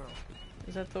brave girl.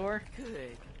 Is that Thor?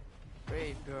 Good.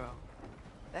 Brave girl.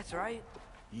 That's right.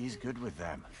 He's good with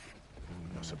them.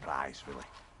 No surprise, really.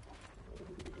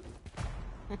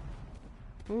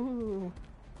 Ooh.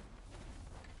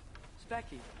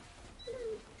 Specky,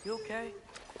 you okay?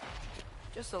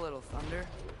 Just a little thunder.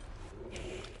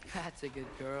 That's a good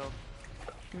girl.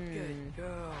 Good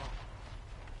girl.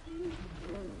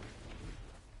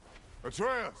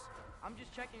 Atreus! I'm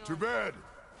just checking on... To bed!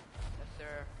 Yes,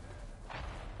 sir.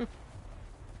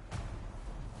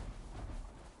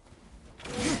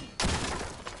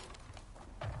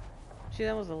 See,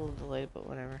 that was a little delayed, but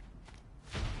whatever.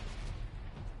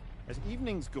 As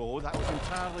evenings go, that was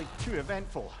entirely too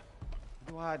eventful.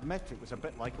 Though I admit it was a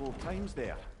bit like old times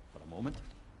there, for a moment.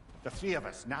 The three of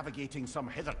us navigating some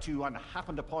hitherto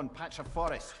unhappened upon patch of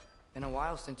forest. Been a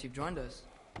while since you've joined us.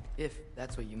 If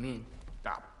that's what you mean.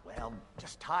 Ah, well,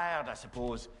 just tired, I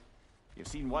suppose. You've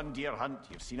seen one deer hunt,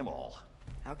 you've seen them all.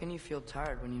 How can you feel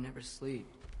tired when you never sleep?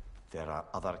 There are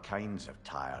other kinds of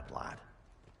tired, lad.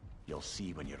 You'll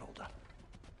see when you're older.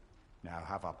 Now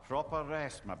have a proper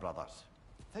rest, my brothers.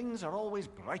 Things are always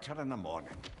brighter in the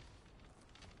morning.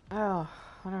 Oh,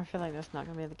 I don't feel like that's not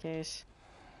gonna be the case.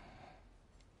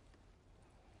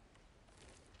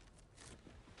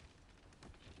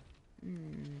 Oh.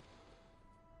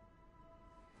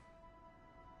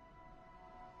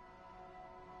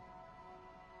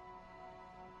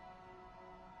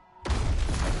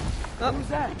 Who's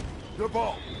that? The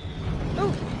ball!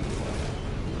 Oh!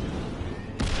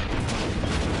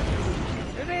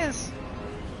 There it is!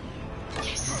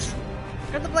 Yes!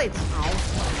 Grab the blades! Ow.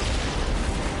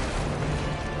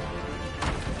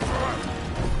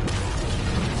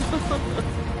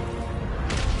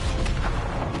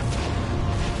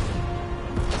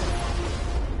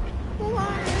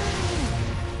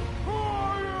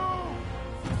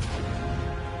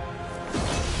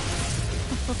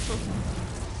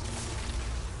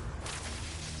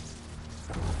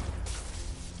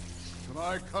 Can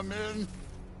I come in?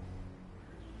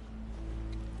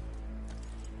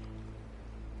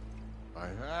 I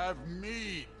have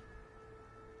meat.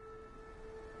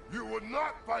 You would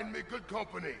not find me good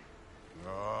company.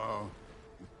 No.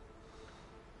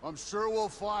 I'm sure we'll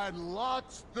find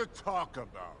lots to talk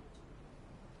about.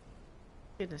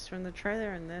 Goodness, from the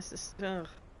trailer and this is ugh.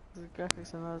 The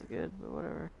graphics are not as good, but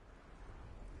whatever.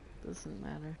 Doesn't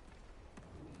matter.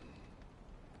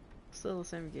 Still the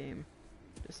same game,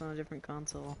 just on a different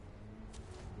console.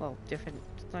 Well, different.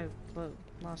 It's like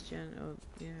last gen. Oh,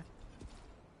 yeah.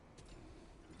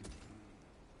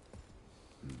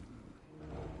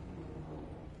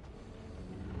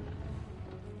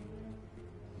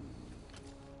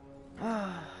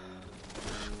 Ah.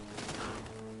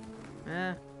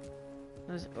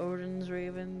 Those Odin's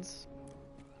ravens.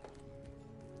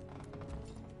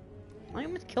 I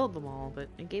almost killed them all, but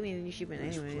it gave me an achievement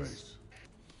Nice anyways. place.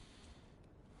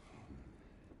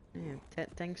 Yeah,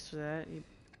 thanks for that. You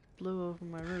blew over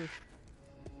my roof.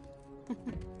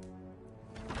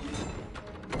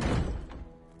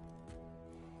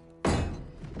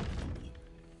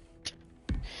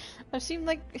 I've seen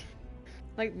like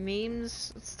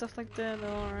memes and stuff like that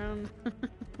all around.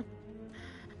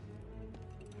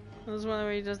 There's one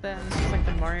where he does that and it's just like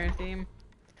the Mario theme.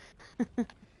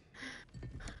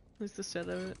 That's the set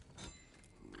of it.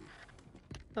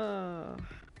 Oh.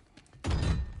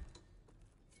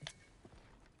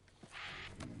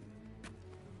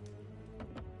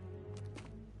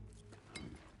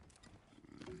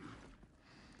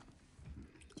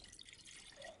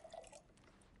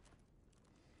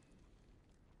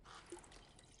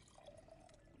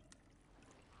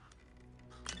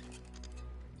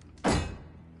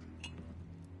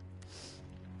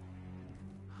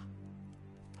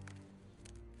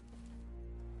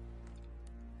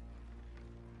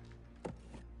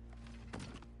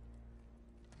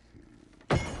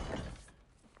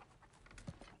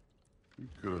 You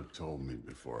could have told me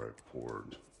before I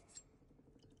poured.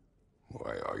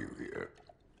 Why are you here?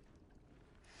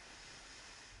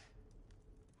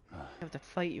 I have to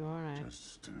fight you, aren't I?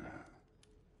 Just,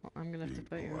 Well, I'm gonna have to being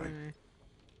fight you, polite. aren't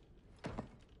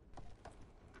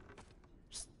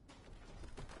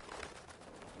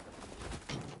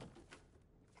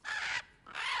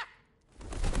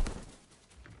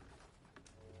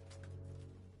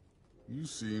You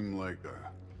seem like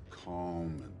a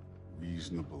calm and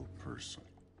reasonable person.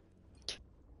 I?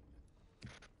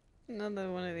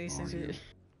 Another one of these things. you?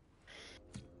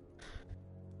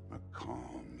 A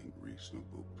calm and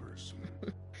reasonable person.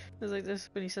 It's like this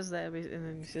when he says that, and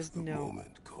then he says The no.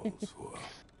 moment calls for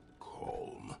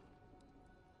calm.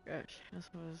 Gosh, this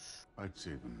was. I'd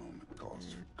say the moment calls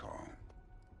for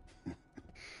calm.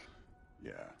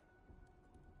 Yeah.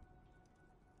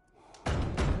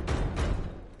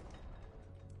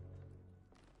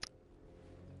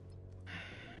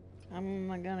 I'm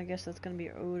gonna guess that's gonna be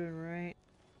Odin, right?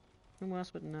 Who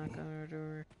else would knock on our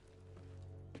door?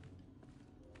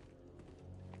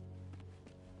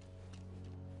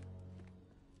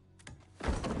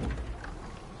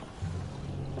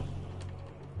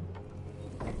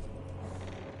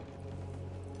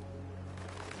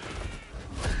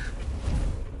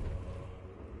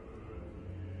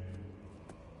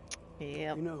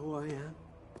 Yep. You know who I am?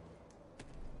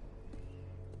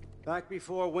 Back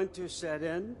before winter set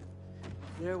in,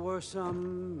 there were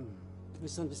some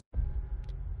misunderstandings.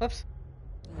 Whoops.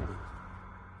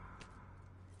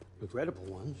 Regrettable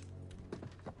ones.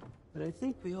 But I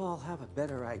think we all have a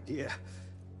better idea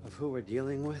of who we're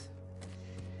dealing with.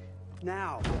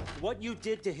 Now, what you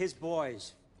did to his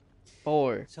boys.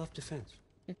 Boy. Self-defense.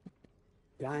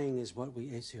 Dying is what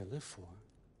we Aesir live for.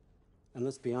 And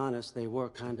let's be honest, they were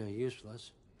kinda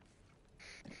useless.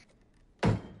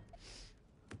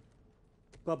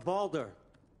 But Baldur,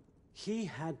 he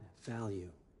had value.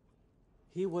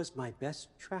 He was my best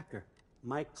tracker,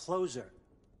 my closer.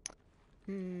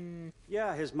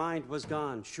 Yeah, his mind was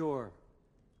gone, sure.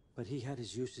 But he had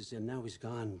his uses, and now he's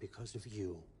gone because of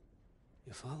you.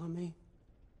 You follow me?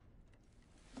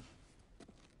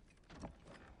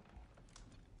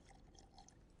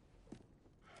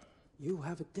 You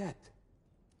have a debt.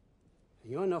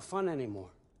 You're no fun anymore.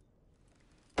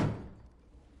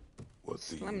 What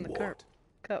do Slam you the want?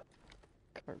 cup.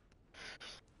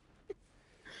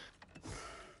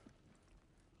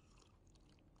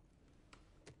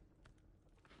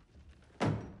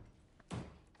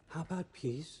 How about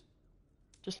peace?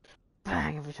 Just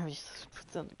bang every time you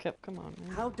put down the cup. Come on,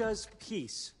 man. How does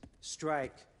peace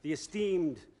strike the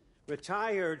esteemed,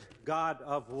 retired god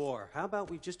of war? How about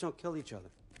we just don't kill each other?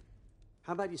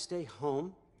 How about you stay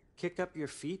home, kick up your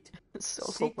feet? It's so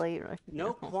seek late right no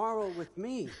now. quarrel with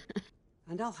me.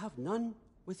 and I'll have none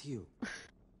with you.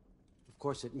 Of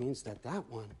course, it means that that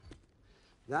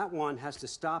one has to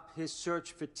stop his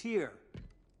search for Tyr.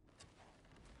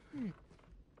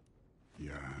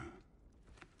 Yeah.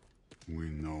 We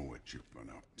know what you've been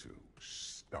up to.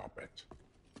 Stop it.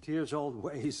 Tyr's old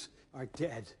ways are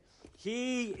dead.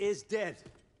 He is dead.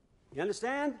 You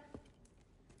understand?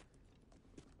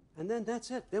 And then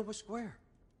that's it. Then we're square.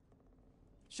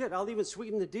 Shit, I'll even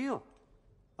sweeten the deal.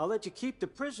 I'll let you keep the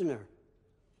prisoner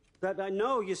that I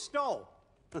know you stole.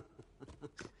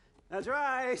 That's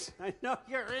right. I know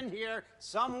you're in here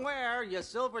somewhere, you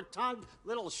silver-tongued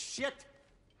little shit.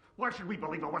 Why should we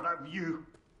believe a word out of you?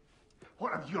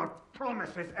 What have your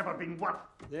promises ever been worth?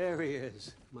 There he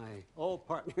is, my old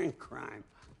partner in crime.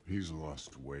 He's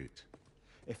lost weight.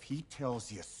 If he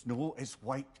tells you snow is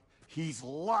white, he's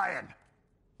lying.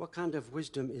 What kind of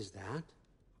wisdom is that?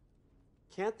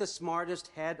 Can't the smartest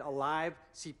head alive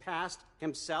see past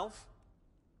himself?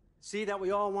 See that we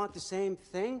all want the same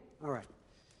thing? All right.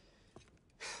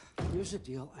 Here's a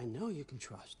deal I know you can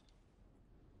trust.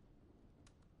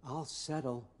 I'll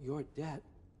settle your debt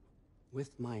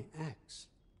with my ex.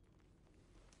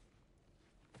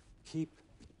 Keep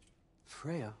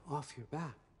Freya off your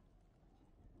back.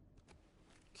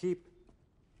 Keep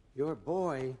your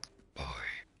boy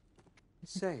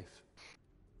safe.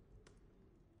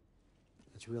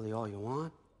 That's really all you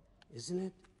want, isn't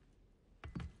it?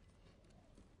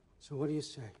 So what do you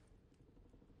say?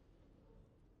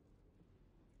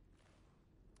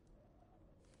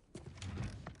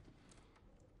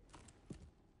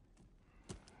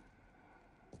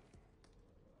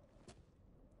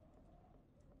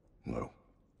 No.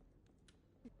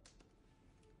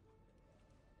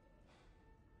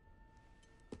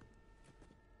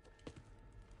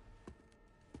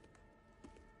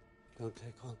 Don't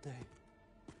take all day.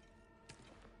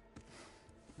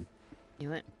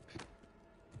 You it?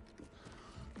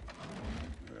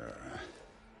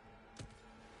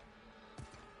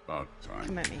 About time.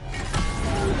 Come at me.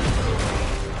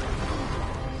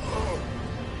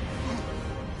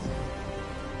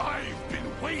 I've been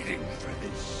waiting for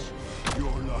this.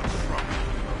 You're not from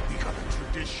here. We got a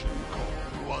tradition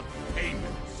called blood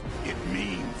payments. It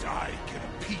means I get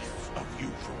a piece of you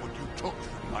for what you took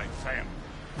from my family.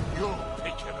 You'll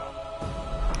pick it up.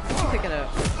 I'll pick it up.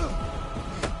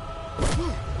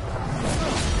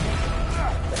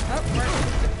 Oh, we're at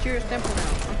the Tyr's temple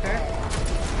now. Okay.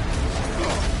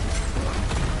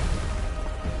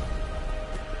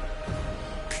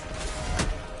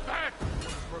 That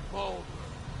was revolver.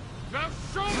 Now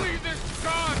show me this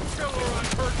god killer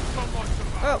I've heard so much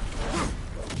about. Oh.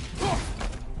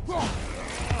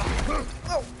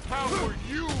 How were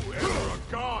you ever a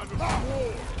god of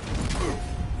war?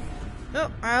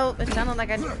 Oh, it sounded like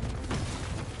I...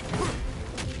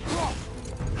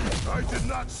 I did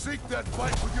not seek that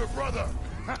fight with your brother.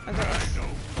 Okay. I know.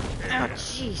 Oh,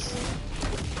 jeez.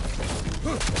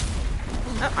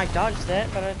 Oh, I dodged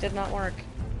that, but it did not work.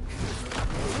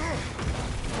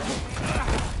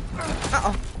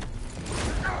 Uh-oh.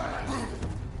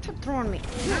 Stop throwing me.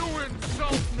 You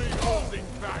insult me holding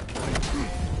back.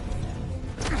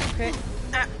 Okay.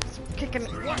 Ah, it's kicking me.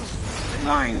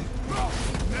 Fine.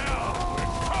 Now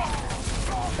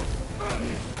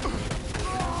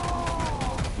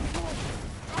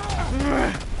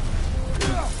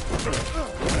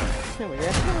There we go.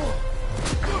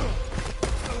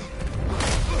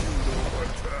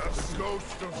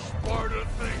 ghost of Sparta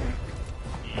thing.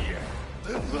 Yeah.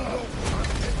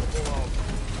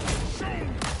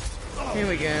 Here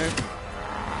we go.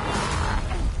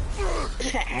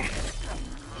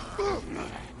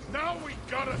 Now we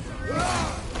gotta.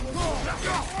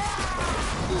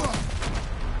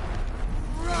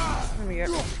 Here we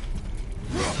go.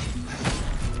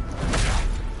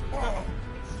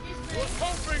 Was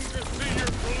hoping to see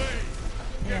your blade.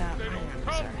 Yeah, They I don't am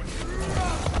come sorry.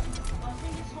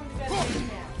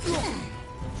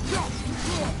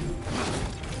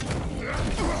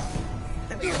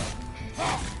 There we go.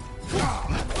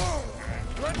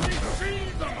 Let me see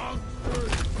the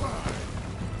monsters.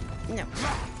 No.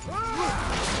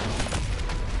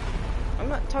 I'm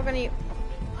not talking to you.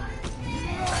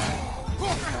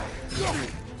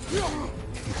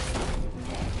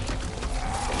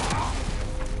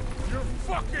 You're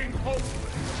fucking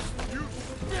hopeless. You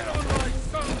spit on my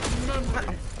son's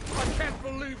memory. I can't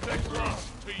believe they lost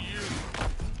to you.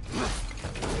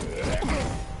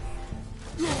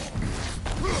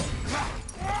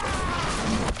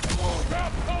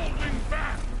 Stop holding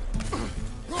back.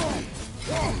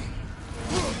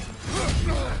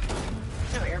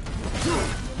 There we go.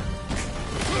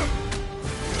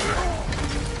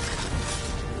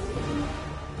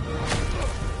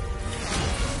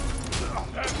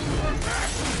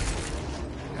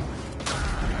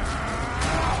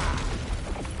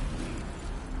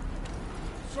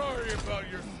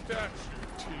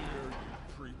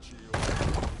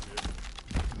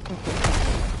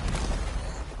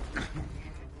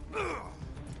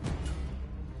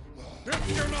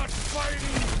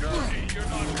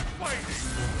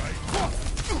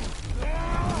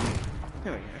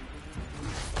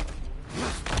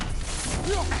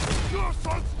 Your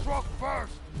son struck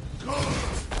first! Good!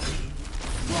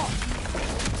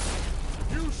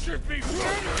 You should be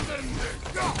better than this!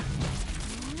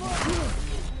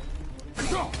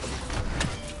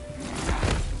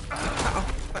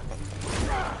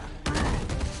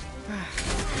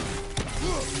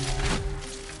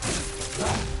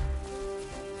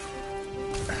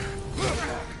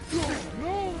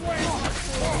 No way!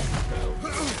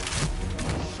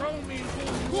 Show me who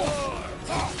you are!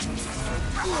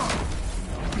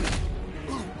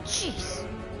 Jeez.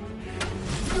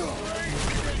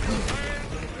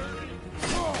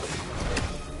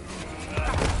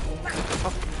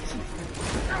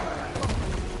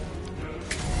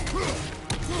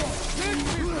 This is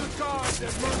the god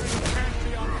that murdering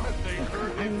pantheon because they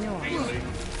hurt his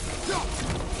feelings.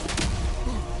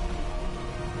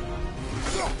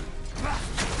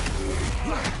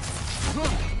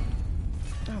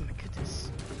 Oh my goodness.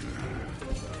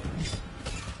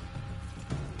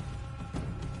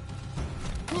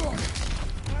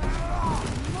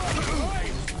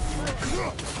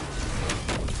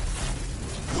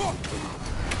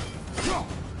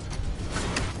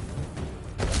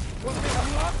 Was it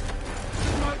luck?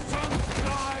 My son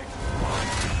died!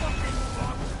 Fucking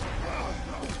luck!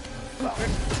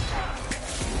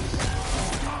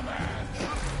 Dumbass!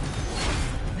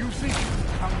 You think you can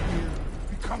come here,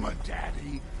 become a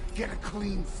daddy, get a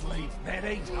clean slate? That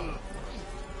ain't how it works.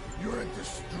 You're a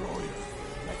destroyer,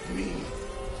 like me.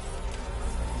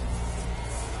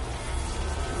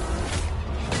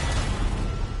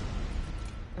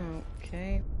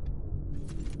 Okay.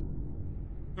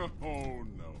 Oh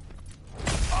no.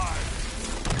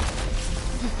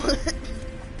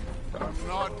 I'm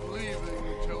not leaving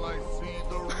until I see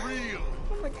the real.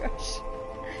 Oh my gosh.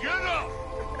 Get up!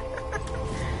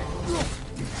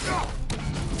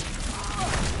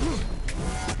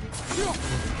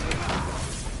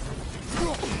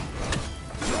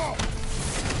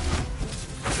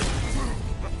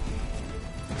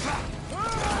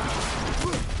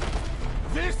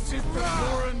 This is the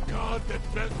foreign god that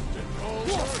best in all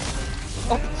worlds.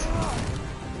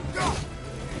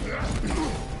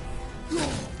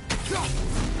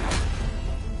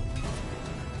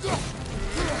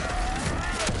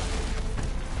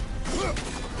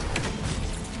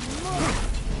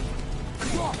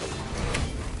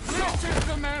 This is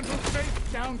the man who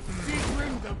faced down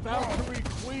Siegrin, the Valkyrie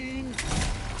Queen.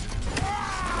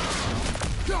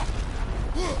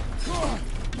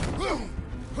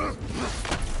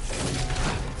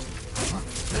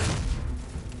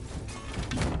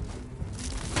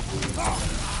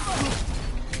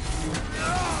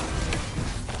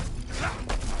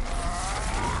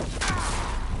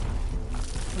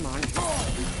 Come on.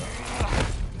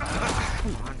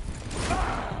 Come on.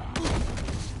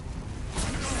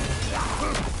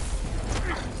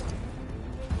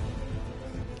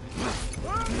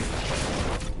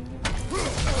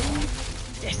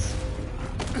 Yes.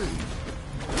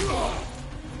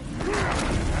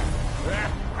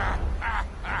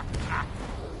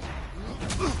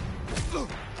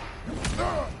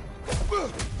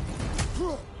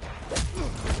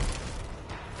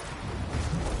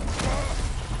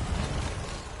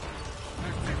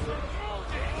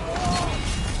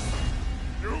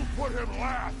 You put him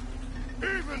last,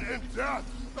 even in death.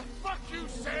 The fuck you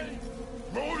say?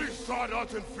 Modi sought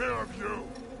us in fear of you.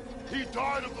 He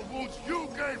died of the wounds you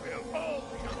gave him. Oh,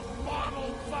 you're a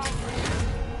model father.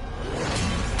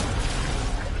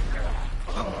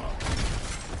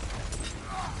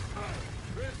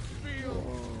 This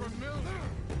feels familiar.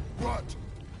 What?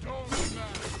 Don't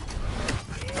matter.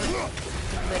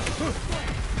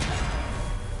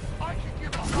 I can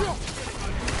give a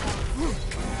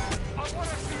I want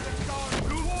to see the god.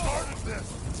 You started this.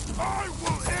 I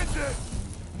will end it.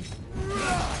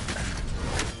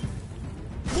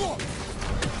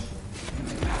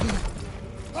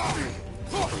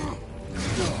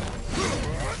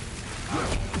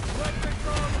 Let the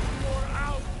god roar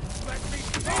out. Let me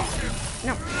take him.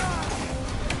 No.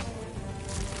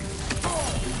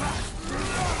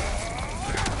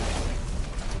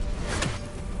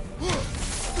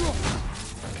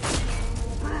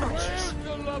 Where's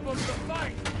the love of the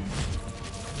fight?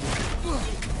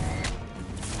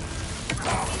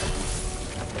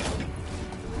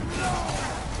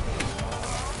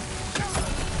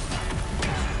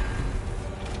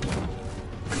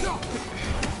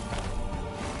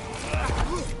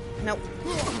 Nope.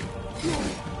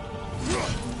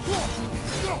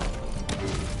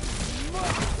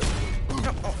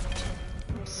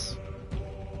 Oops.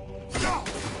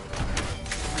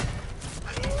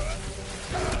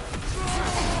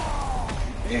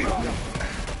 There we go.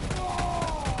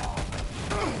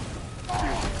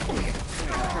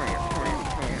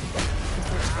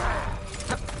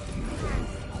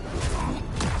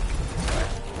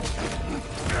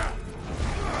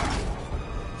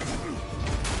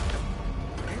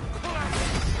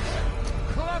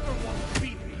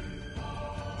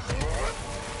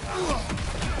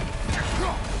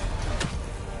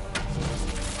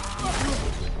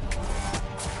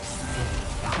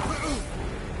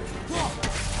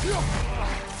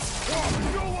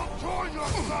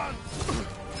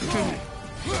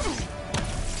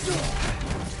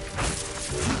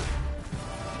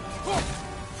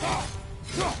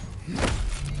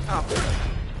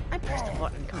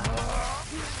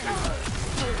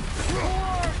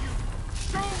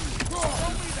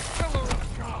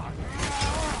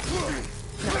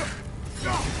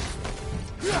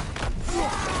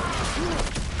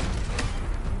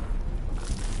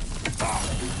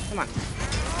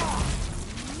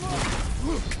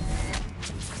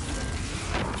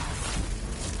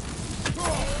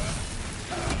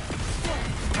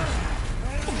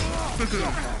 I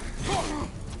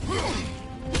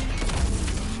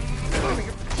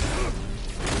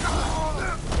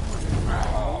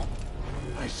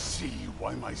see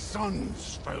why my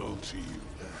sons fell to you.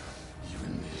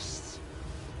 Even this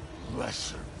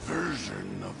lesser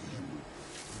version of you.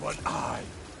 But I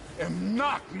am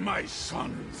not my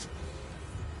sons.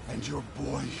 And your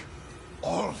boy,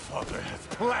 Allfather, has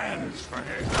plans for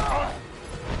him.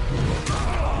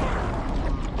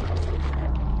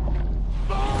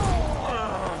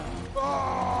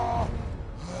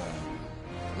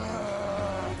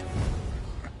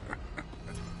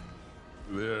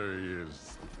 There he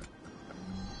is.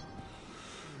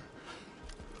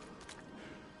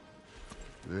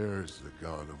 There's the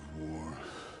god of war.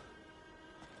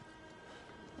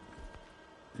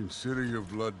 Consider your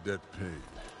blood debt paid.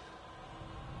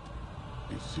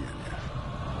 Be seeing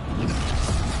you.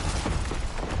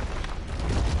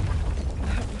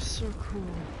 That was so cool.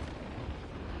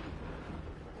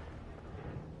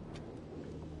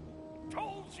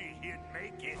 Told you he'd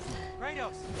make it.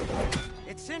 Kratos!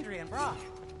 It's Sindri and Brock.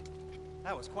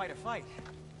 That was quite a fight.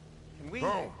 Can we...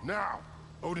 Oh, now!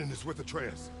 Odin is with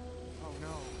Atreus. Oh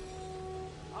no.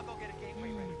 I'll go get a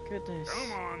gateway ready. Goodness.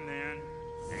 Come on, then.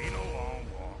 Ain't a long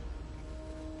walk.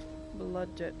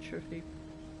 Blood jet trophy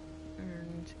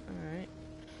earned. Alright.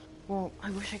 Well, I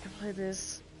wish I could play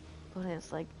this, but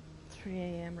it's like 3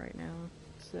 a.m. right now,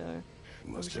 so Let's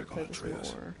I wish I check on played this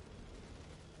Atreus. more.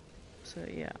 So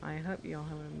yeah, I hope you all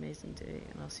have an amazing day,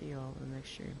 and I'll see you all in the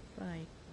next stream. Bye.